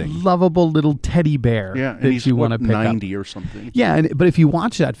everything. Lovable little teddy bear. Yeah, and that he's you want to pick 90 up. Or something. Yeah, but if you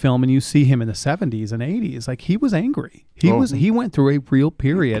watch that film and you see him in the 70s and 80s, like he was angry. He went through a real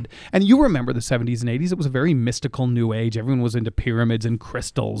period. And you remember the 70s and 80s, it was a very mystical new age. Everyone was into pyramids and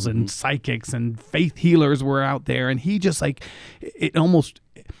crystals and psychics and faith healers were out there, and he just we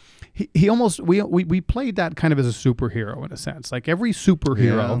played that kind of as a superhero in a sense. Like every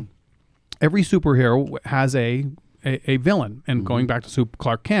superhero has a villain. And going back to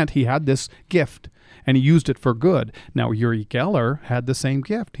Clark Kent, he had this gift and he used it for good. Now Uri Geller had the same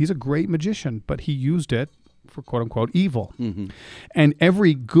gift. He's a great magician, but he used it for quote unquote evil. Mm-hmm. And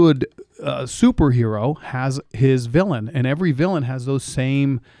every good superhero has his villain, and every villain has those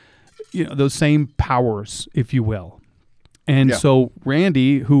same powers, if you will. And so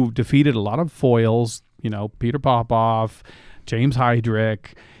Randy, who defeated a lot of foils, Peter Popoff, James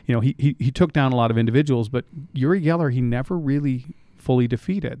Heydrich, he took down a lot of individuals, but Uri Geller, he never really fully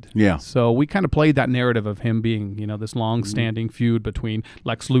defeated. Yeah. So we kind of played that narrative of him being, this long-standing feud between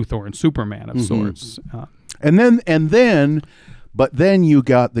Lex Luthor and Superman of sorts. But then you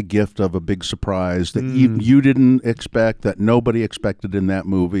got the gift of a big surprise that you didn't expect, that nobody expected in that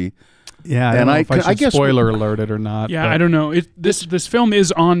movie. Yeah, I don't know if I should spoiler alert it or not. Yeah, I don't know. This film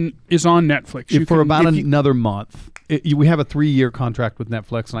is on Netflix. For about another month. We have a 3-year contract with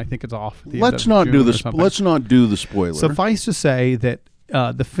Netflix, and I think it's off. At the Let's end of not June do or this. something. Let's not do the spoiler. Suffice to say that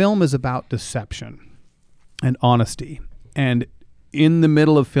the film is about deception and honesty. And in the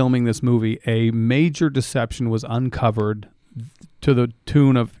middle of filming this movie, a major deception was uncovered to the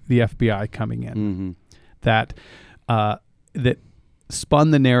tune of the FBI coming in. That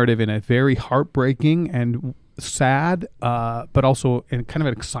spun the narrative in a very heartbreaking and sad, but also in kind of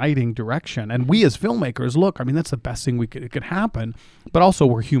an exciting direction. And we as filmmakers, look, I mean, that's the best thing it could happen. But also,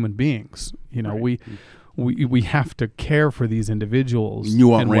 we're human beings. You know, we have to care for these individuals. You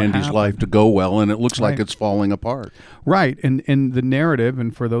want Randy's life to go well, and it looks like it's falling apart. Right. And the narrative,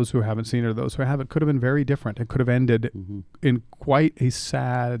 and for those who haven't seen it or those who have, it could have been very different. It could have ended in quite a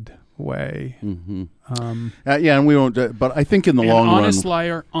sad way. Yeah, and we won't. But I think in the long run, Honest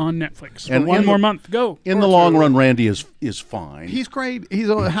Liar on Netflix. And one more month, go. In the long run, Randy is fine. He's great. He's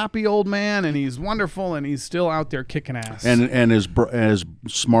a happy old man, and he's wonderful, and he's still out there kicking ass. And as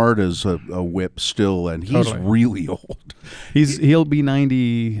smart as a whip still, and he's really old. He'll be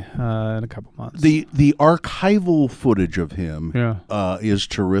 90 in a couple months. The archival footage of him is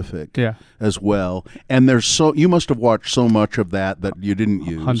terrific. As well. And you must have watched so much of that you didn't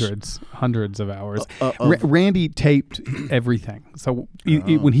use. Hundreds of hours. Randy taped everything. So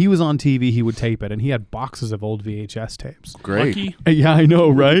when he was on TV, he would tape it, and he had boxes of old VHS tapes. Great. Lucky. Yeah, I know,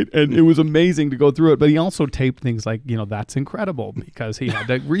 right? And it was amazing to go through it. But he also taped things like, That's Incredible, because he had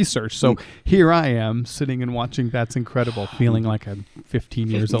to research. So here I am sitting and watching That's Incredible, feeling like I'm 15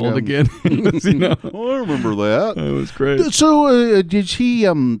 years old again. I remember that. It was great. So did he...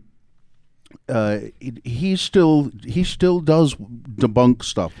 he still does debunk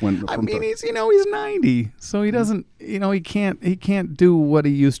stuff he's 90, so he doesn't he can't do what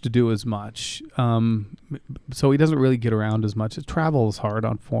he used to do as much, so he doesn't really get around as much. Travel is hard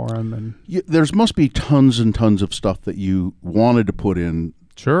for him, and there's must be tons and tons of stuff that you wanted to put in.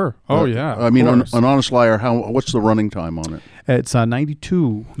 Sure. Yeah. I mean, an Honest Liar, what's the running time on it? It's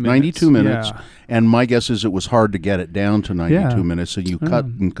 92 minutes. 92 minutes. Yeah. And my guess is it was hard to get it down to 92 minutes, so you cut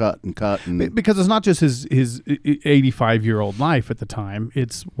and cut and cut. Because it's not just his 85-year-old life at the time.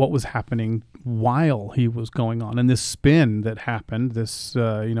 It's what was happening while he was going on. And this spin that happened, this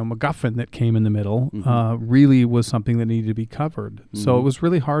MacGuffin that came in the middle, really was something that needed to be covered. So it was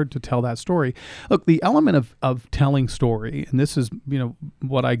really hard to tell that story. Look, the element of telling story, and this is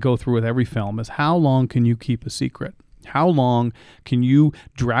what I go through with every film, is how long can you keep a secret? How long can you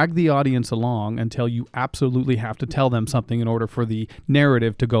drag the audience along until you absolutely have to tell them something in order for the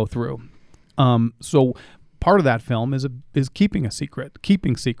narrative to go through? So part of that film is keeping a secret,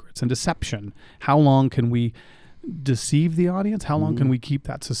 keeping secrets and deception. How long can we deceive the audience? How long can we keep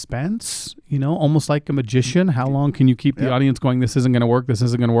that suspense? Almost like a magician. How long can you keep the audience going, this isn't going to work, this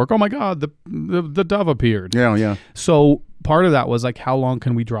isn't going to work? Oh my God, the dove appeared. Yeah. So part of that was like, how long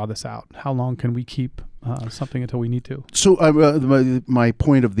can we draw this out? How long can we keep something until we need to? So my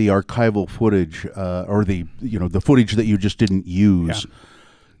point of the archival footage, or the footage that you just didn't use,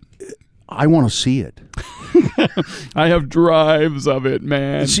 I want to see it. I have drives of it,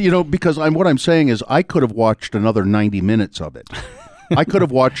 man. See, because what I'm saying is I could have watched another 90 minutes of it. I could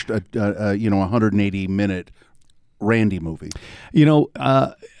have watched a 180-minute Randy movie.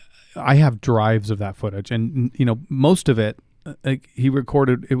 I have drives of that footage, and most of it he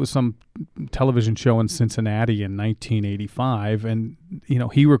recorded. It was some television show in Cincinnati in 1985, and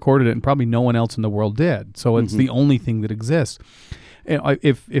he recorded it, and probably no one else in the world did. So it's the only thing that exists.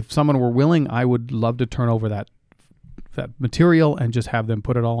 If someone were willing, I would love to turn over that material and just have them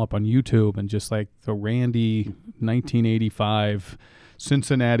put it all up on YouTube, and just like the Randy 1985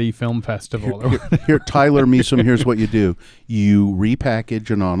 Cincinnati Film Festival. Here, Tyler Measom, here's what you do. You repackage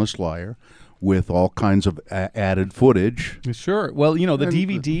an Honest Liar with all kinds of added footage. Sure. Well, the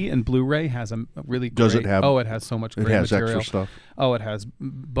DVD and Blu-ray has a really great... Does it have... Oh, it has so much great material. It has material. extra stuff. Oh, it has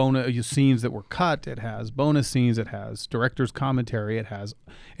bonus scenes that were cut. It has bonus scenes. It has director's commentary. It has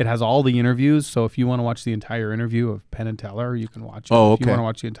all the interviews. So if you want to watch the entire interview of Penn and Teller, you can watch it. Oh, If okay. you want to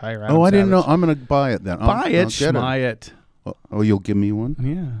watch the entire Adam I Savage. didn't know. I'm going to buy it then. Buy it, schmy it. Oh, you'll give me one?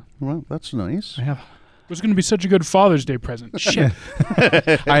 Yeah. Well, that's nice. I have... It was going to be such a good Father's Day present. Shit.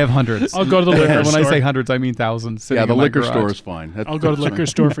 I have hundreds. I'll go to the liquor store. When I say hundreds, I mean thousands. Yeah, the liquor store is fine. I'll go to the liquor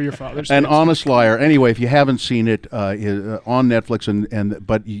store for your Father's Day. An Honest Liar. Anyway, if you haven't seen it on Netflix,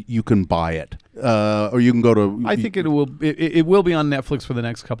 but you can buy it, or you can go to. I think it will be on Netflix for the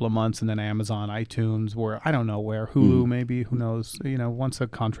next couple of months, and then Amazon, iTunes, where I don't know where, Hulu maybe. Who knows? Once a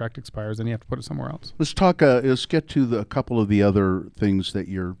contract expires, then you have to put it somewhere else. Let's talk. Let's get to a couple of the other things that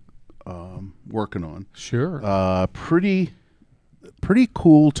you're working on. Sure. Pretty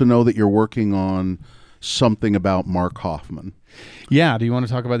cool to know that you're working on something about Mark Hoffman. Yeah. Do you want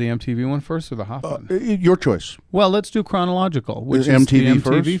to talk about the MTV one first or the Hoffman? Your choice. Well, let's do chronological, which is MTV the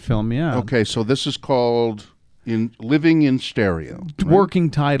MTV first? film. Yeah. Okay, so this is called Living in Stereo. Working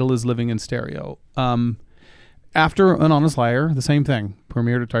title is Living in Stereo. After An Honest Liar, the same thing.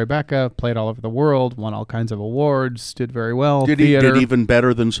 Premiered at Tribeca, played all over the world, won all kinds of awards, did very well. Did even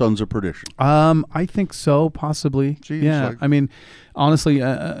better than Sons of Perdition? I think so, possibly. Jeez, yeah, I mean, honestly,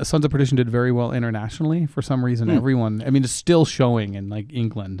 Sons of Perdition did very well internationally. For some reason, everyone, I mean, it's still showing in like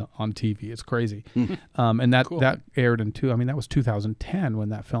England on TV. It's crazy. And that aired that was 2010 when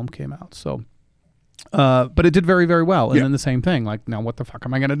that film came out. So. But it did very, very well. And then the same thing, like, now what the fuck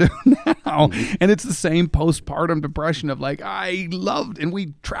am I going to do now? And it's the same postpartum depression of like, I loved, and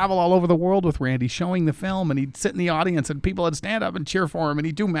we travel all over the world with Randy showing the film, and he'd sit in the audience and people would stand up and cheer for him, and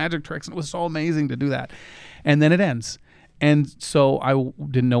he'd do magic tricks, and it was so amazing to do that. And then it ends. And so I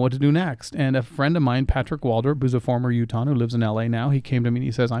didn't know what to do next. And a friend of mine, Patrick Waldrop, who's a former Utahn who lives in LA now, he came to me and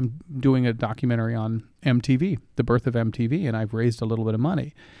he says, I'm doing a documentary on MTV, the birth of MTV, and I've raised a little bit of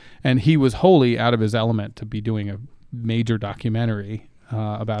money. And he was wholly out of his element to be doing a major documentary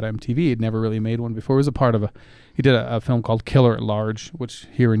about MTV. He'd never really made one before. He was a part of he did a film called Killer at Large, which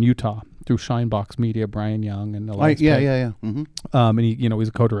here in Utah through Shinebox Media, Brian Young and Elias Payne. Mm-hmm. And he's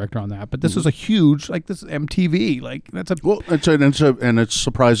a co-director on that. But this was a huge, this is MTV, it's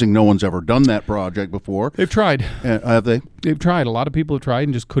surprising no one's ever done that project before. They've tried. Have they? They've tried. A lot of people have tried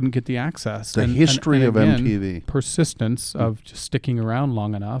and just couldn't get the access. The history of MTV. Persistence of just sticking around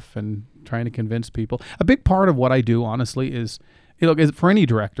long enough and trying to convince people. A big part of what I do, honestly, is for any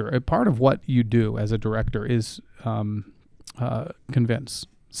director, a part of what you do as a director is convince,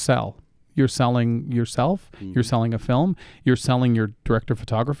 sell. You're selling yourself. You're selling a film. You're selling your director of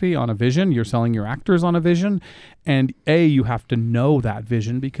photography on a vision. You're selling your actors on a vision. And you have to know that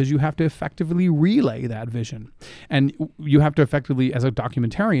vision because you have to effectively relay that vision. And you have to effectively, as a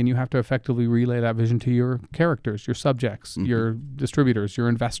documentarian, you have to effectively relay that vision to your characters, your subjects, your distributors, your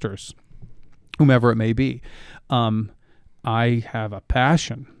investors, whomever it may be. I have a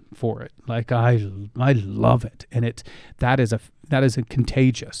passion for it. Like I love it, and that is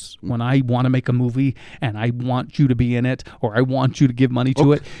contagious. When I want to make a movie and I want you to be in it, or I want you to give money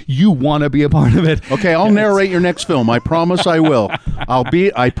to it, you want to be a part of it. Okay, I'll narrate your next film. I promise I will.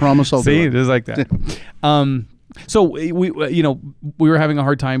 I promise I'll see, do it. Just like that. So we were having a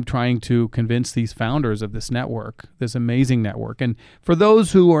hard time trying to convince these founders of this network, this amazing network. And for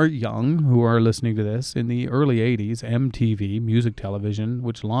those who are young, who are listening to this, in the early 80s, MTV, music television,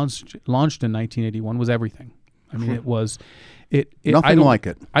 which launched in 1981, was everything. I mean, it was nothing like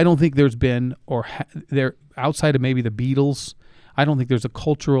it. I don't think there's been, there outside of maybe the Beatles, I don't think there's a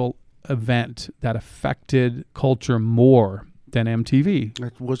cultural event that affected culture more than MTV.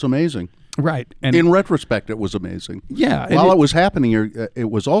 It was amazing. Right. And in retrospect, it was amazing. Yeah. While it was happening,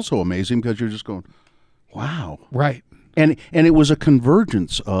 it was also amazing because you're just going, wow. Right. And it was a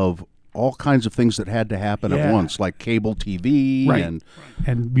convergence of all kinds of things that had to happen at once, like cable TV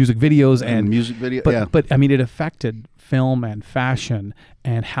and music videos and music video. But I mean, it affected film and fashion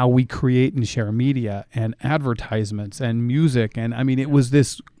and how we create and share media and advertisements and music. And I mean, it was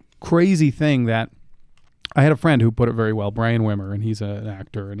this crazy thing that I had a friend who put it very well, Brian Wimmer, and he's an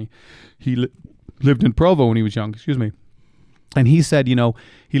actor, and he lived in Provo when he was young, And he said,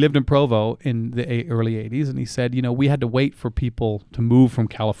 he lived in Provo in the early 80s, and he said, we had to wait for people to move from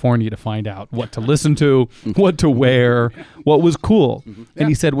California to find out what to listen to, what to wear, what was cool. And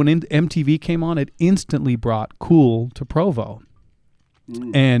he said when MTV came on, it instantly brought cool to Provo.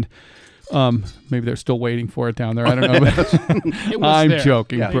 And maybe they're still waiting for it down there. I don't know. I'm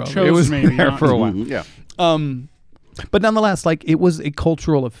joking, bro. It was there for a while. But nonetheless, it was a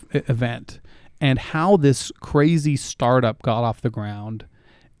cultural event, and how this crazy startup got off the ground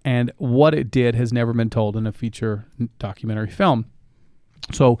and what it did has never been told in a feature documentary film.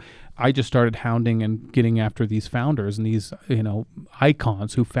 So I just started hounding and getting after these founders and these,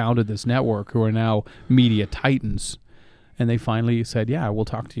 icons who founded this network, who are now media titans. And they finally said, yeah, we'll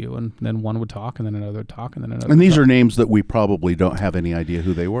talk to you. And then one would talk, and then another would talk, and then another. And these are names that we probably don't have any idea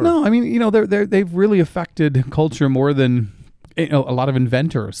who they were. No, I mean, they've really affected culture more than a lot of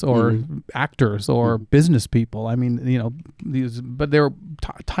inventors or actors or business people. I mean, but they're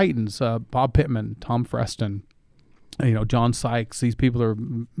titans. Bob Pittman, Tom Freston, John Sykes. These people are,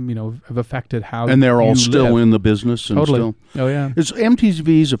 have affected how and they're all you still live. in the business. And Totally. Still. Oh yeah.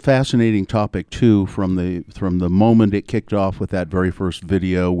 MTV is a fascinating topic too. From the moment it kicked off with that very first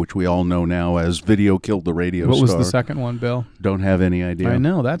video, which we all know now as "Video Killed the Radio What Star." was the second one, Bill? Don't have any idea. I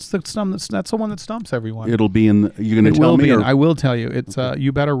know that's the one that stumps everyone. It'll be in. You're going It to tell will me? be. Or? I will tell you. It's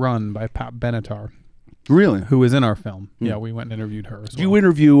 "You Better Run" by Pat Benatar, Really? who is in our film. Yeah, we went and interviewed her. As Do you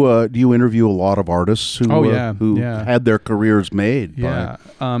interview a lot of artists who who had their careers made? Yeah.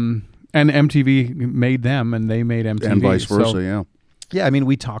 And MTV made them, and they made MTV, and vice versa. So, yeah. Yeah, I mean,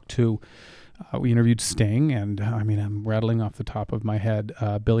 we talked to. We interviewed Sting, and I'm rattling off the top of my head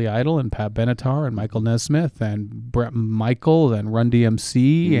Billy Idol and Pat Benatar and Michael Nesmith and Bret Michaels and Run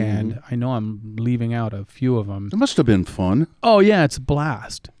DMC, and I know I'm leaving out a few of them. It must have been fun. Oh yeah, it's a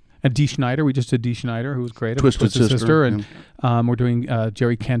blast. And Dee Schneider, we just did Dee Schneider, who was great. Twisted Sister. And we're doing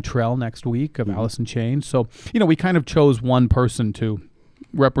Jerry Cantrell next week of Alice in Chains. So, we kind of chose one person to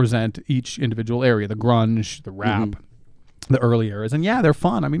represent each individual area, the grunge, the rap, the early eras. And yeah, they're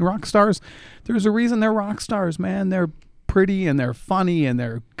fun. I mean, rock stars, there's a reason they're rock stars, man. They're pretty and they're funny and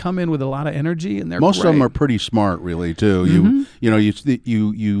they're come in with a lot of energy and they're most great. of them are pretty smart, really, too. You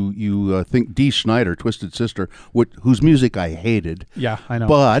think Dee Schneider, Twisted Sister, whose music I hated. Yeah, I know.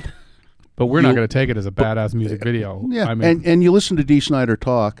 But we're not going to take it as a badass music video. Yeah, I mean, and you listen to Dee Schneider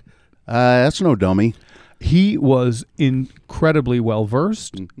talk. That's no dummy. He was incredibly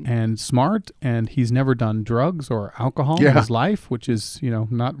well-versed and smart, and he's never done drugs or alcohol in his life, which is,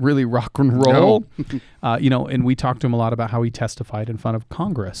 not really rock and roll. No. And we talked to him a lot about how he testified in front of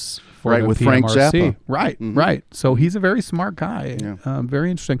Congress for the with PMRC. Frank Zappa. Right. So he's a very smart guy, very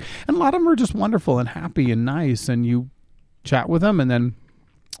interesting. And a lot of them are just wonderful and happy and nice, and you chat with them, and then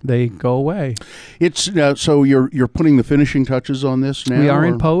they go away. It's so you're putting the finishing touches on this now. We are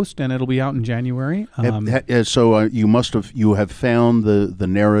in post, and it'll be out in January. So you have found the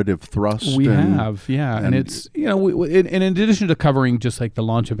narrative thrust. We have, yeah, and it's in addition to covering just like the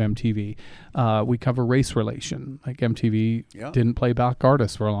launch of MTV, we cover race relation. Like MTV didn't play black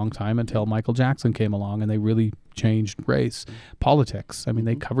artists for a long time until Michael Jackson came along, and they really changed race, politics. I mean,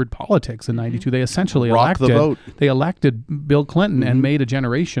 they covered politics in '92. They essentially elected Bill Clinton and made a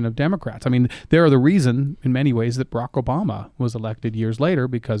generation of Democrats. I mean, they're the reason, in many ways, that Barack Obama was elected years later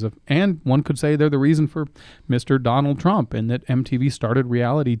and one could say they're the reason for Mr. Donald Trump, and that MTV started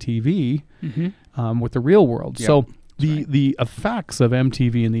reality TV with the Real World. Yep. So the effects of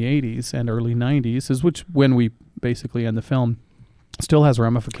MTV in the '80s and early '90s is when we basically end the film. Still has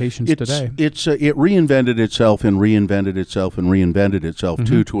ramifications today. It reinvented itself and reinvented itself and reinvented itself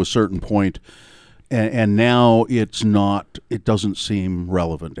too, to a certain point, and now it's not. It doesn't seem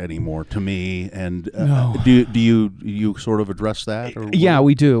relevant anymore to me. And no. Do you sort of address that? Or yeah,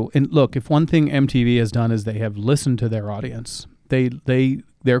 we do. And look, if one thing MTV has done is they have listened to their audience.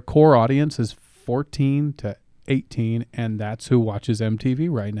 Their core audience is 14 to 18, and that's who watches MTV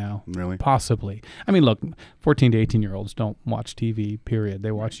right now. Really? Possibly. I mean, look, 14 to 18-year-olds don't watch TV, period.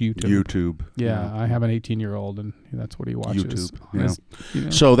 They watch YouTube. Yeah, I have an 18-year-old, and that's what he watches.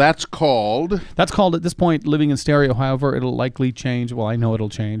 YouTube, So that's called? That's called, at this point, Living in Stereo. However, it'll likely change. Well, I know it'll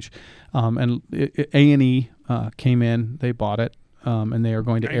change. And A&E came in. They bought it. And they are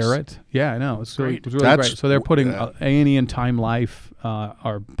going to air it. Yeah, I know. It's really great. So they're putting A&E and Time Life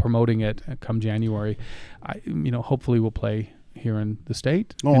are promoting it come January. Hopefully we'll play here in the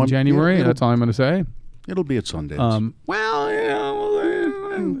state in January. That's all I'm going to say. It'll be at Sundance.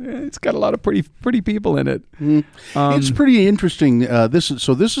 It's got a lot of pretty people in it. It's pretty interesting. This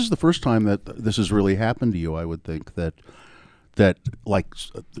is the first time that this has really happened to you. I would think that like.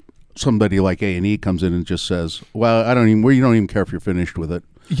 Somebody like A&E comes in and just says, "Well, we don't even care if you're finished with it.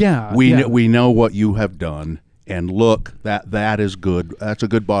 Yeah, we know what you have done, and look, that is good. That's a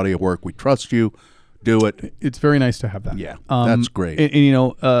good body of work. We trust you. Do it." It's very nice to have that. Yeah, that's great.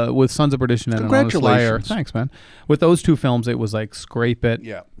 And with Sons of Perdition and An Honest Liar, thanks, man. With those two films, it was like scrape it,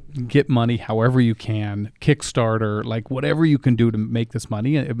 get money however you can, Kickstarter, like whatever you can do to make this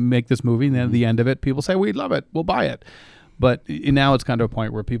money, make this movie, and then at the end of it, people say, "We love it. We'll buy it." But now it's kind of a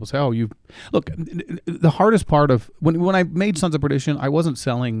point where people say, look, the hardest part of when I made Sons of Perdition, I wasn't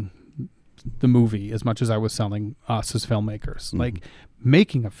selling the movie as much as I was selling us as filmmakers. Like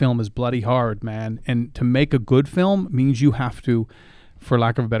making a film is bloody hard, man. And to make a good film means you have to, for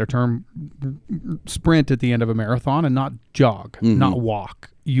lack of a better term, sprint at the end of a marathon and not jog, not walk.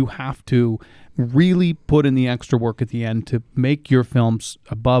 You have to really put in the extra work at the end to make your films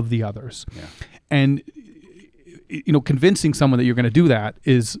above the others. Yeah. And convincing someone that you're going to do that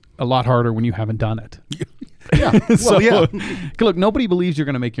is a lot harder when you haven't done it. Yeah. Look, nobody believes you're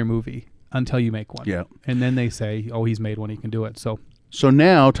going to make your movie until you make one. Yeah. And then they say, oh, he's made one, he can do it. So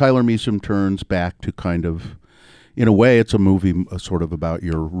now Tyler Measom turns back to kind of, in a way, it's a movie sort of about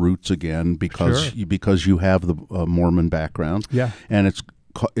your roots again because you have the Mormon background. Yeah. And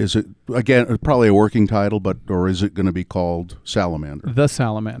is it, again, probably a working title, or is it going to be called Salamander? The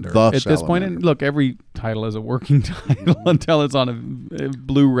Salamander. At this point, and look, every title is a working title until it's on a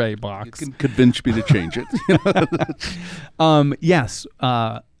Blu-ray box. You can convince me to change it. Yes.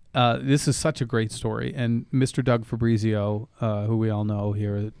 This is such a great story. And Mr. Doug Fabrizio, who we all know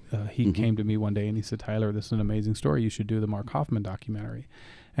here, he came to me one day and he said, Tyler, this is an amazing story. You should do the Mark Hoffman documentary.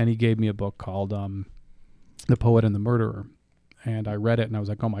 And he gave me a book called The Poet and the Murderer. And I read it and I was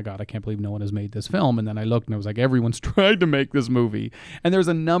like, oh my God, I can't believe no one has made this film. And then I looked and I was like, everyone's tried to make this movie. And there's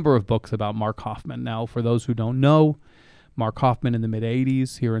a number of books about Mark Hoffman. Now, for those who don't know, Mark Hoffman in the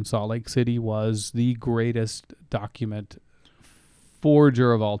mid-'80s here in Salt Lake City was the greatest document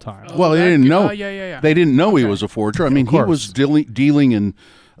forger of all time. Well, they didn't know. Yeah. They didn't know he was a forger. I mean, he was dealing in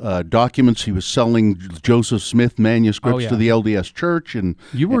documents. He was selling Joseph Smith manuscripts to the LDS Church, and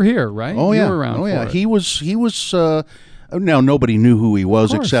you were here, right? Oh yeah, you were around. Oh yeah, for it. he was. Now nobody knew who he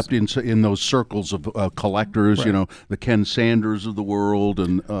was except in those circles of collectors, Right. you know, the Ken Sanders of the world,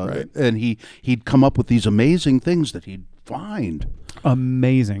 and he'd come up with these amazing things that he'd find.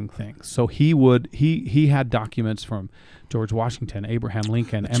 Amazing things. So he had documents from George Washington, Abraham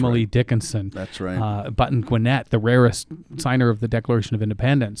Lincoln, Emily Dickinson. That's right. Button Gwinnett, the rarest signer of the Declaration of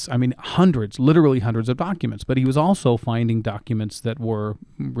Independence. I mean, literally hundreds of documents. But he was also finding documents that were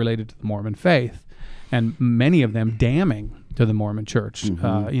related to the Mormon faith, and many of them damning to the Mormon Church.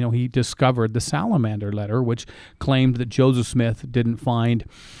 He discovered the Salamander letter, which claimed that Joseph Smith didn't find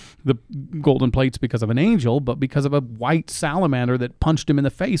the golden plates because of an angel, but because of a white salamander that punched him in the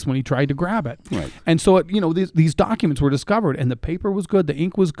face when he tried to grab it. Right. And so, these documents were discovered, and the paper was good, the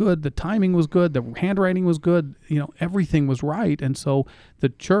ink was good, the timing was good, the handwriting was good, everything was right. And so the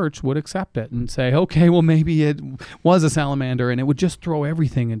church would accept it and say, okay, well, maybe it was a salamander, and it would just throw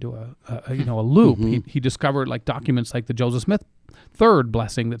everything into a loop. He discovered documents like the Joseph Smith third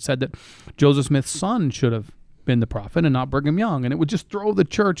blessing that said that Joseph Smith's son should have been the prophet and not Brigham Young, and it would just throw the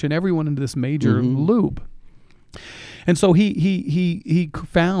church and everyone into this major loop. And so he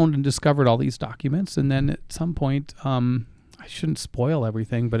found and discovered all these documents, and then at some point, I shouldn't spoil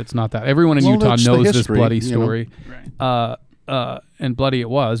everything, but it's not that. Everyone in Utah knows this bloody story. Right. And bloody it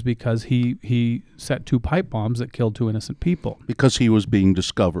was because he set 2 pipe bombs that killed 2 innocent people. Because he was being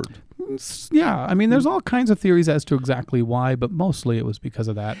discovered. Yeah, I mean, there's all kinds of theories as to exactly why, but mostly it was because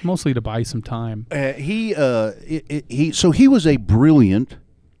of that. Mostly to buy some time. So he was a brilliant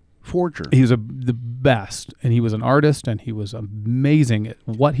forger. He was the best, and he was an artist, and he was amazing at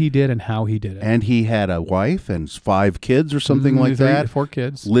what he did and how he did it. And he had a wife and 5 kids or something like that. 4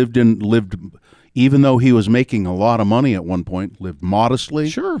 kids. Lived, even though he was making a lot of money at one point, lived modestly.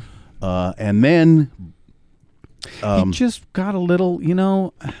 Sure. And then he just got a little,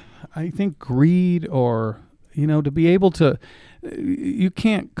 I think greed or, to be able to, you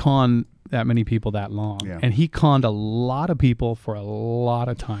can't con that many people that long. Yeah. And he conned a lot of people for a lot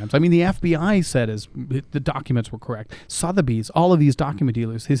of times. I mean, the FBI said the documents were correct. Sotheby's, all of these document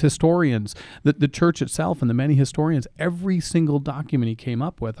dealers, his historians, the church itself and the many historians, every single document he came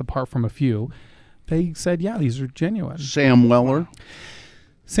up with, apart from a few, they said, yeah, these are genuine. Sam Weller.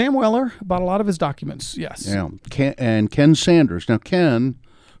 Sam Weller bought a lot of his documents, yes. Yeah. Ken Sanders. Now, Ken,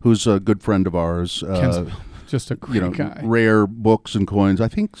 who's a good friend of ours. Ken's just a great guy. Rare books and coins. I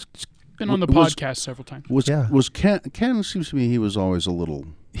think been on the podcast several times. Was Ken seems to me he was always a little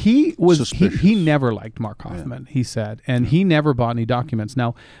he was suspicious. He never liked Mark Hoffman, he said, and he never bought any documents.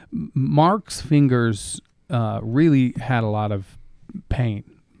 Now, Mark's fingers really had a lot of pain,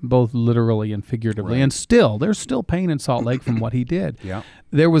 both literally and figuratively. Right. And there's still pain in Salt Lake from what he did. Yeah.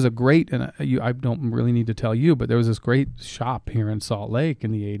 There was a great, and I don't really need to tell you, but there was this great shop here in Salt Lake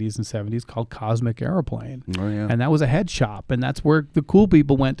in the 80s and 70s called Cosmic Airplane. Oh, yeah. And that was a head shop, and that's where the cool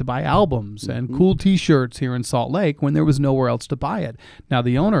people went to buy albums and cool T-shirts here in Salt Lake when there was nowhere else to buy it. Now,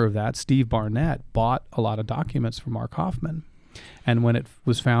 the owner of that, Steve Barnett, bought a lot of documents from Mark Hoffman. And when it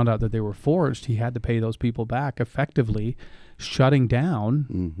was found out that they were forged, he had to pay those people back, effectively shutting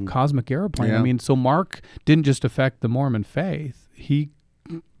down Cosmic Airplane. Yeah. I mean, so Mark didn't just affect the Mormon faith. He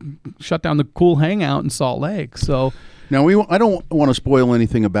shut down the cool hangout in Salt Lake. So now I don't want to spoil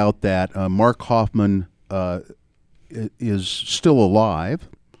anything about that. Mark Hoffman is still alive.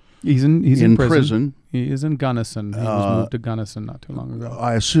 He's in prison. He is in Gunnison. He was moved to Gunnison not too long ago.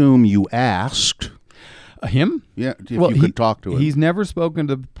 I assume you asked him? Yeah, if you could talk to him. He's never spoken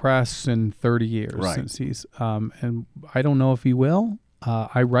to the press in 30 years since he's, and I don't know if he will.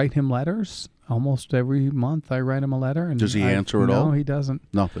 I write him letters. Almost every month I write him a letter. And does he answer at all? No, he doesn't.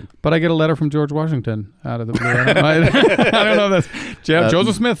 Nothing. But I get a letter from George Washington out of the blue. I don't know this.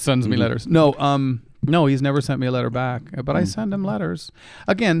 Joseph Smith sends me letters. No, he's never sent me a letter back. But I send him letters.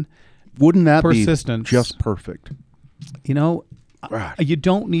 Again, wouldn't that persistence. be just perfect? You know, you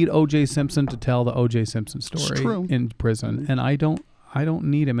don't need O.J. Simpson to tell the O.J. Simpson story in prison. And I don't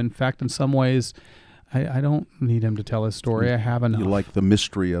need him. In fact, in some ways, I don't need him to tell his story. I have enough. You like the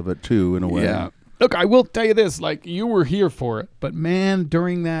mystery of it, too, in a way. Yeah. Look, I will tell you this. Like, you were here for it. But, man,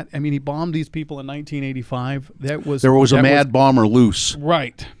 during that, I mean, he bombed these people in 1985. There was a mad bomber loose.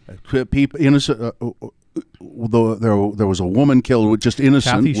 Right. People, innocent... there was a woman killed just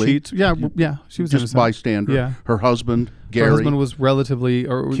innocently. Kathy Sheets. Yeah, she was just innocent. bystander. Yeah. Her husband, Gary. Her husband was relatively,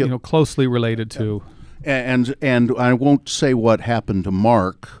 closely related to. And I won't say what happened to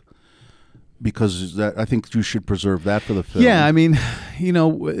Mark, because I think you should preserve that for the film. Yeah, I mean,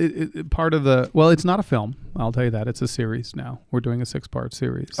 part of the... Well, it's not a film. I'll tell you that. It's a series now. We're doing a 6-part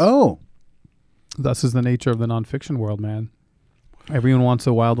series. Oh. Thus is the nature of the nonfiction world, man. Everyone wants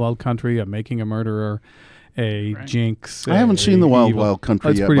a Wild Wild Country, a Making a Murderer, a Jinx. I haven't seen the Wild Wild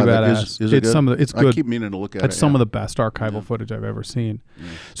Country yet. It's pretty badass. Is it good? It's good. I keep meaning to look at it. It's some of the best archival footage I've ever seen. Yeah.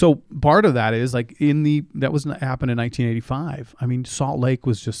 So part of that is like that happened in 1985. I mean, Salt Lake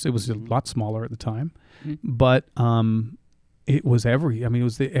was a lot smaller at the time, but it was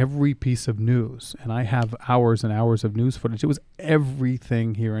every piece of news, and I have hours and hours of news footage. It was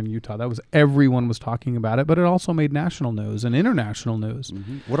everything here in Utah. Everyone was talking about it, but it also made national news and international news.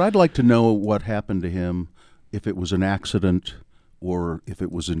 Mm-hmm. What I'd like to know what happened to him, if it was an accident or if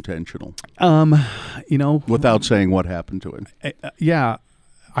it was intentional. Without saying what happened to him. Yeah,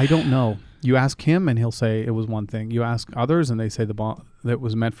 I don't know. You ask him, and he'll say it was one thing. You ask others, and they say the bomb that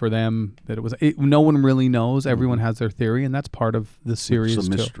was meant for them. That it was. No one really knows. Everyone has their theory, and that's part of the series. It's a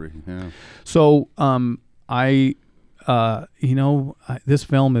mystery. Too. Yeah. So,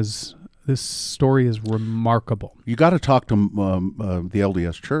 this story is remarkable. You got to talk to the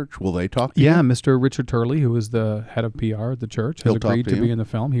LDS Church. Will they talk to you? Yeah, Mr. Richard Turley, who is the head of PR at the church, has agreed to be in the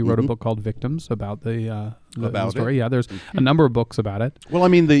film. He wrote a book called Victims about the story. Yeah, there's a number of books about it. Well, I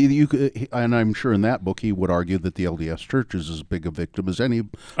mean, and I'm sure in that book he would argue that the LDS Church is as big a victim as any.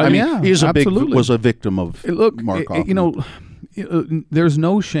 Was a victim of Mark Hoffman. There's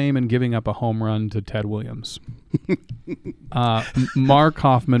no shame in giving up a home run to Ted Williams. Mark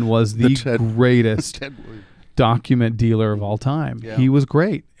Hoffman was the greatest document dealer of all time. Yeah. He was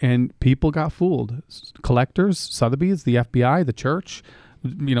great, and people got fooled. Collectors, Sotheby's, the FBI, the church,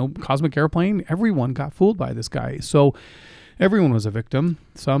 Cosmic Airplane, everyone got fooled by this guy. So everyone was a victim,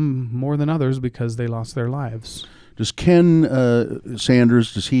 some more than others because they lost their lives. Does Ken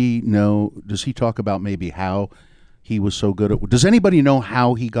Sanders, does he talk about maybe how he was so good at... Does anybody know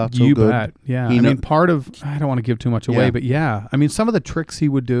how he got so good? You bet, yeah. I don't want to give too much away, but yeah. I mean, some of the tricks he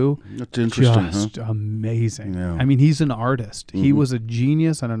would do... That's interesting, just amazing. Yeah. I mean, he's an artist. Mm-hmm. He was a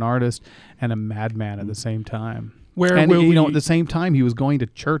genius and an artist and a madman at the same time. At the same time, he was going to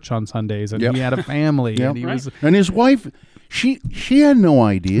church on Sundays, and he had a family. And he was... And his wife, she had no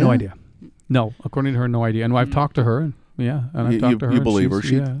idea. No idea. No, according to her, no idea. And I've talked to her, and I've talked to her. You believe her?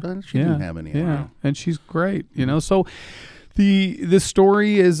 She didn't have any. Yeah, and she's great. So this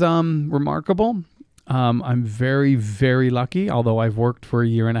story is remarkable. I'm very, very lucky, although I've worked for a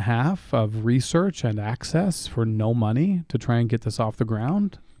year and a half of research and access for no money to try and get this off the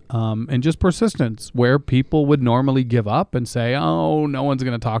ground. And just persistence, where people would normally give up and say, oh, no one's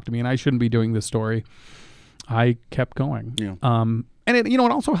going to talk to me and I shouldn't be doing this story. I kept going. Yeah. And it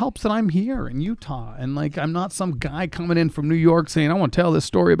also helps that I'm here in Utah, and I'm not some guy coming in from New York saying, I want to tell this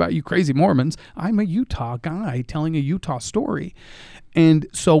story about you crazy Mormons. I'm a Utah guy telling a Utah story. And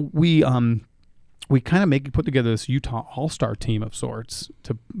so we kind of put together this Utah all-star team of sorts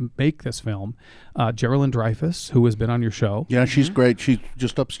to make this film. Geraldine Dreyfus, who has been on your show. Yeah, she's great. She's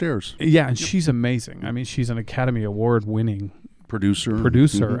just upstairs. Yeah, and she's amazing. I mean, she's an Academy Award-winning producer,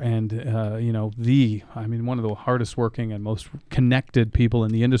 and one of the hardest working and most connected people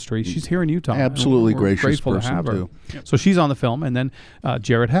in the industry. She's here in Utah. Absolutely gracious grateful person to have her. Too. Yep. So she's on the film, and then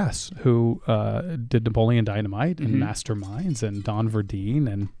Jared Hess, who did Napoleon Dynamite and Masterminds and Don Verdeen,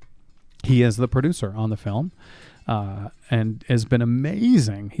 and he is the producer on the film. And has been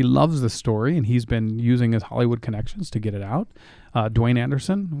amazing. He loves the story, and he's been using his Hollywood connections to get it out. Dwayne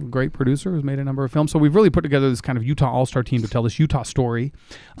Anderson, great producer, who's made a number of films. So we've really put together this kind of Utah all-star team to tell this Utah story.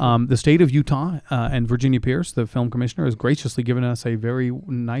 The state of Utah and Virginia Pierce, the film commissioner, has graciously given us a very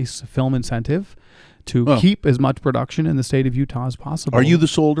nice film incentive to keep as much production in the state of Utah as possible. Are you the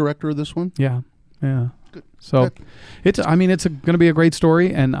sole director of this one? Yeah. Yeah. So it's going to be a great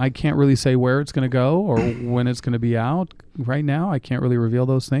story, and I can't really say where it's going to go or when it's going to be out. Right now, I can't really reveal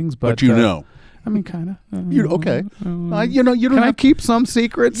those things. But you know. I mean, kind of. You okay? You don't. Can I keep some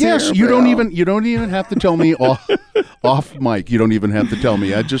secrets? Yes, here, you don't even have to tell me off mic. You don't even have to tell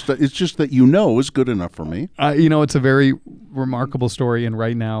me. It's just that is good enough for me. It's a very remarkable story, and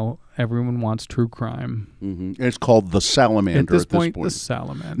right now everyone wants true crime. Mm-hmm. And it's called The Salamander. At this point, The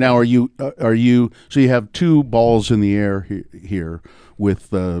Salamander. Now, are you? So you have two balls in the air here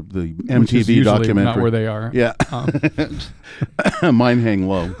with the MTV Which is usually documentary. not where they are. Yeah, mine hang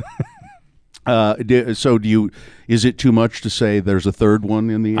low. So is it too much to say there's a third one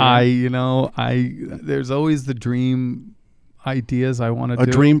in the air? There's always the dream ideas I want to do. A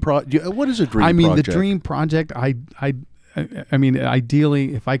dream project? What is a dream project? I mean, the dream project, I mean,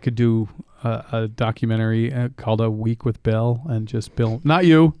 ideally, if I could do a documentary called A Week with Bill and just Bill, not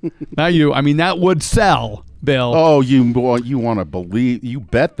you. I mean, that would sell, Bill. Oh, you want to believe? You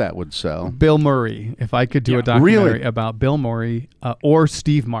bet that would sell. Bill Murray. If I could do a documentary about Bill Murray or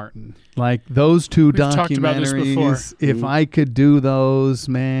Steve Martin, like those two We've documentaries. talked about this before. If I could do those,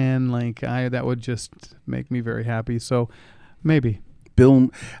 man, that would just make me very happy. So maybe.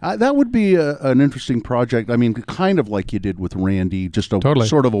 Bill, that would be an interesting project. I mean, kind of like you did with Randy, just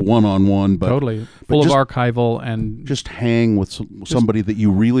sort of a one-on-one, but totally full of archival and just hang with somebody that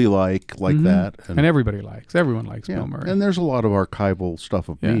you really like mm-hmm. that, and everyone likes Bill Murray. And there's a lot of archival stuff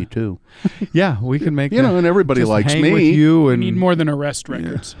of me too. Yeah, we can make and everybody likes hang me. With you, and we need more than arrest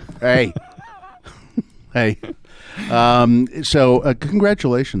records. Hey. So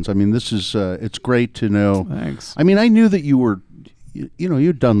congratulations. I mean, this is it's great to know. Thanks. I mean, I knew that you were.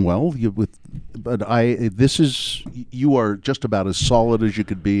 You've done well you are just about as solid as you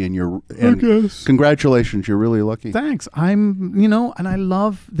could be, and congratulations, you're really lucky. Thanks. And I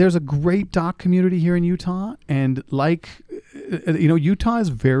love, there's a great doc community here in Utah, and Utah is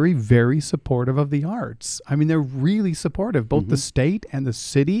very, very supportive of the arts. I mean, they're really supportive, both the state and the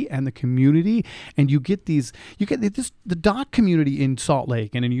city and the community, and the doc community in Salt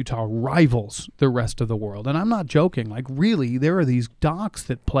Lake and in Utah rivals the rest of the world. And I'm not joking. Like, really, there are these docs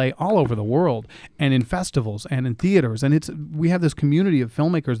that play all over the world and in festivals and in theaters, and we have this community of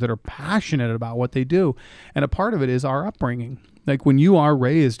filmmakers that are passionate about what they do, and a part of it is our upbringing. Like, when you are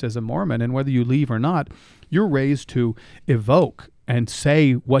raised as a Mormon, and whether you leave or not, you're raised to evoke and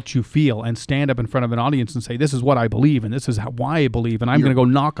say what you feel and stand up in front of an audience and say, this is what I believe and this is why I believe, and I'm going to go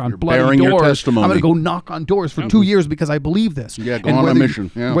knock on bloody doors. I'm going to go knock on doors for 2 years because I believe this. Yeah, go on a mission.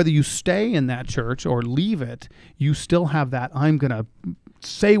 Whether you stay in that church or leave it, you still have that, I'm going to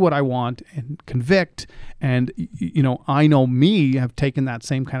say what I want and convict. And, I know me have taken that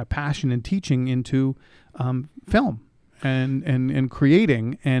same kind of passion and teaching into film. And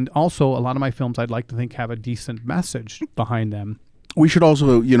creating, and also a lot of my films I'd like to think have a decent message behind them. We should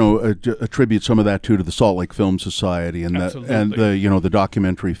also, attribute some of that to the Salt Lake Film Society and the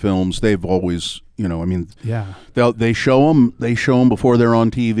documentary films. They've always, they show them before they're on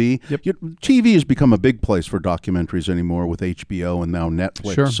TV. Yep. TV has become a big place for documentaries anymore with HBO and now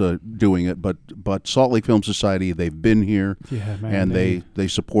Netflix doing it. But Salt Lake Film Society, they've been here, and they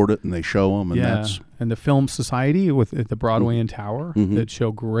support it and they show them, and the Film Society with the Broadway and Tower that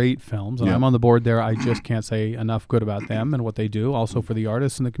show great films. And I'm on the board there. I just can't say enough good about them and what they do, also for the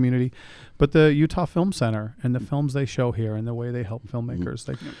artists in the community. But the Utah Film Center and the films they show here and the way they help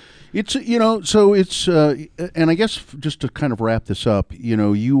filmmakers. It's, so it's, and I guess just to kind of wrap this up,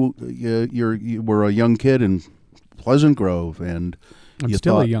 you were a young kid in Pleasant Grove, and I'm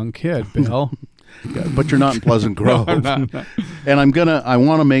still a young kid, Bill. Yeah, but you're not in Pleasant Grove. No, I'm not. And I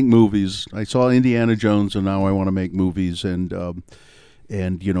want to make movies. I saw Indiana Jones, and now I want to make movies. And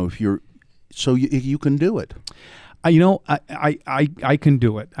if you're, so you can do it. I can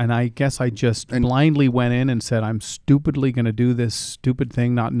do it. And I guess I just blindly went in and said, I'm stupidly going to do this stupid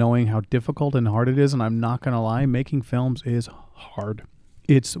thing, not knowing how difficult and hard it is. And I'm not going to lie, making films is hard.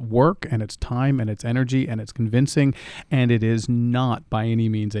 It's work, and it's time, and it's energy, and it's convincing, and it is not by any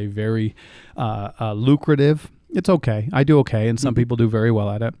means a very lucrative. It's okay. I do okay, and some people do very well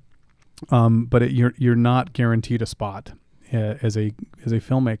at it. But you're not guaranteed a spot as a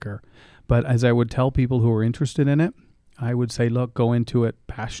filmmaker. But as I would tell people who are interested in it, I would say, look, go into it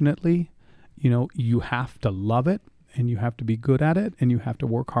passionately. You have to love it, and you have to be good at it, and you have to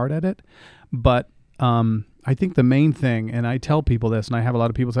work hard at it. But I think the main thing, and I tell people this, and I have a lot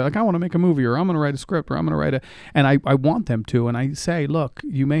of people say, like, I want to make a movie, or I'm going to write a script, or I'm going to write and I want them to, and I say, look,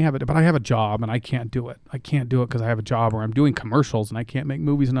 you may have it, but I have a job, and I can't do it. I can't do it because I have a job, or I'm doing commercials, and I can't make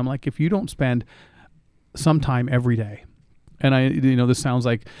movies. And I'm like, if you don't spend some time every day And this sounds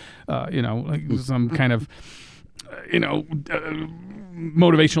like, like some kind of,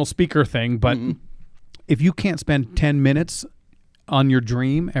 motivational speaker thing. But if you can't spend 10 minutes on your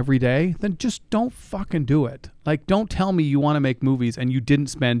dream every day, then just don't fucking do it. Like, don't tell me you want to make movies and you didn't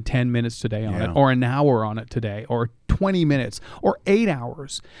spend 10 minutes today on it, or an hour on it today, or 20 minutes, or 8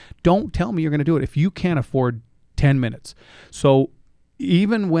 hours. Don't tell me you're going to do it if you can't afford 10 minutes. So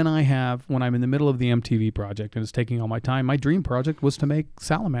even when I'm in the middle of the MTV project and it's taking all my time, my dream project was to make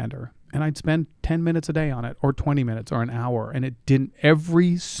Salamander. And I'd spend 10 minutes a day on it, or 20 minutes, or an hour. And it didn't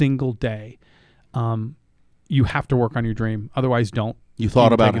every single day. You have to work on your dream. Otherwise, don't. You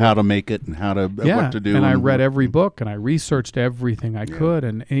thought about how to make it and what to do. And I read every book and I researched everything I could.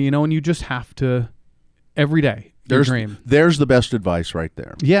 And you just have to, every day, dream. There's the best advice right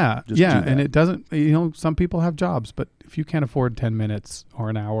there. Yeah. And it doesn't, some people have jobs, but if you can't afford 10 minutes or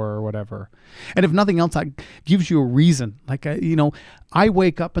an hour or whatever, and if nothing else, that gives you a reason. Like, I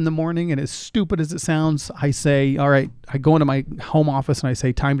wake up in the morning and as stupid as it sounds, I say, all right, I go into my home office and I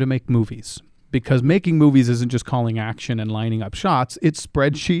say, time to make movies. Because making movies isn't just calling action and lining up shots. It's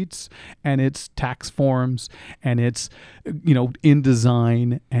spreadsheets and it's tax forms and it's,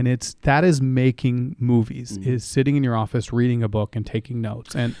 InDesign, and that is making movies. Is sitting in your office reading a book and taking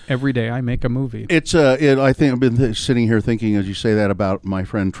notes. And every day I make a movie. I think I've been sitting here thinking as you say that about my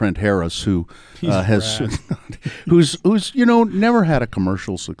friend Trent Harris, who who's never had a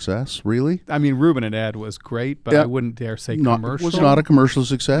commercial success really. I mean, Ruben and Ed was great, but I wouldn't dare say commercial. Was not a commercial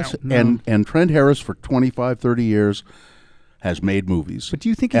success. No. And Trent Harris for 25, 30 years has made movies. But do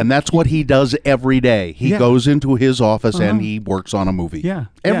you think that's what he does every day. He goes into his office and he works on a movie. Yeah.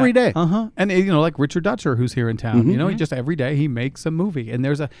 Every day. And like Richard Dutcher, who's here in town, he just every day he makes a movie. And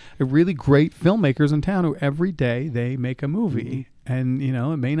there's a really great filmmakers in town who every day they make a movie. And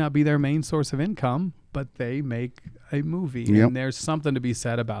it may not be their main source of income, but they make a movie. And there's something to be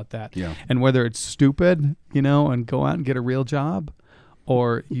said about that. Yeah. And whether it's stupid, and go out and get a real job,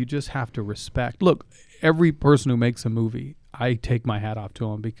 or you just have to respect. Look, every person who makes a movie, I take my hat off to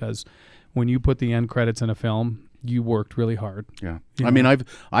them, because when you put the end credits in a film, you worked really hard. Yeah. I mean,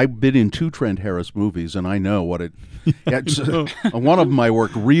 I've been in 2 Trent Harris movies, and I know what it's one of them I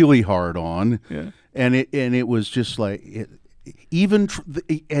worked really hard on. Yeah. And it was just like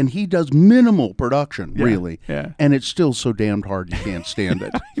and he does minimal production, really. Yeah. And it's still so damned hard you can't stand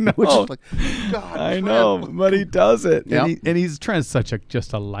it. I know. Which is like, God, I know, but he does it. Yep. And he's Trent's such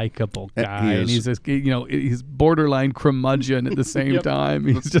a likable guy. And he's he's borderline curmudgeon at the same time.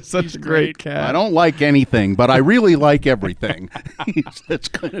 He's just such a great cat. I don't like anything, but I really like everything. That's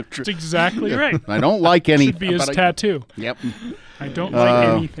kind of true. That's exactly right. I don't like anything. Should be his tattoo. Yep. I don't like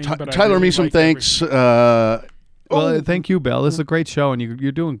anything, but Tyler I really Measom, like thanks. Well, thank you, Bill. This is a great show, and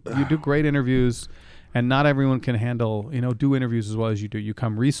you do great interviews, and not everyone can handle, do interviews as well as you do. You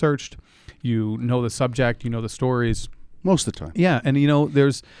come researched, you know the subject, you know the stories. Most of the time. Yeah, and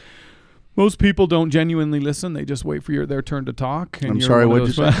most people don't genuinely listen. They just wait for their turn to talk. And I'm sorry, what'd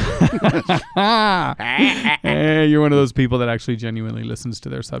you say? You're one of those people that actually genuinely listens to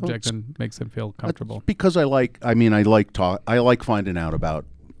their subject and makes them feel comfortable. Because I like finding out about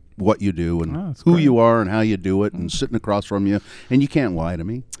what you do and who you are and how you do it, and sitting across from you, and you can't lie to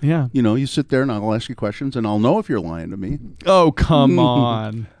me. Yeah. You sit there and I'll ask you questions and I'll know if you're lying to me. Oh, come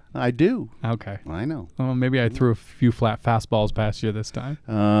on. I do. Okay. I know. Well, maybe I threw a few flat fastballs past you this time.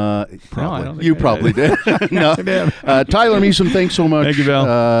 Probably. You probably did. No. Tyler Measom, thanks so much. Thank you, Bill.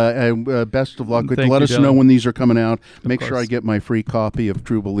 And best of luck. Let us know when these are coming out. Make sure I get my free copy of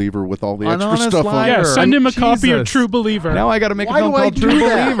True Believer with all the extra stuff on it. Yeah, send him a copy of True Believer. Now I got to make a film called True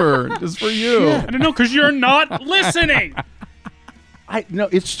Believer just for you. I don't know, because you're not listening. No,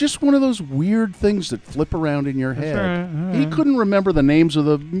 it's just one of those weird things that flip around in your head. Right. He couldn't remember the names of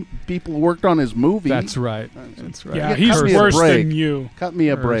the people who worked on his movie. That's right. Yeah, he's worse than you. Cut me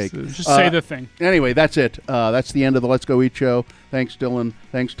a break. Just say the thing. Anyway, that's it. That's the end of the Let's Go Eat show. Thanks, Dylan.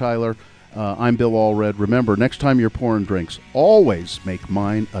 Thanks, Tyler. I'm Bill Allred. Remember, next time you're pouring drinks, always make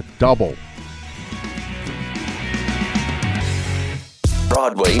mine a double.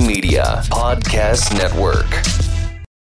 Broadway Media Podcast Network.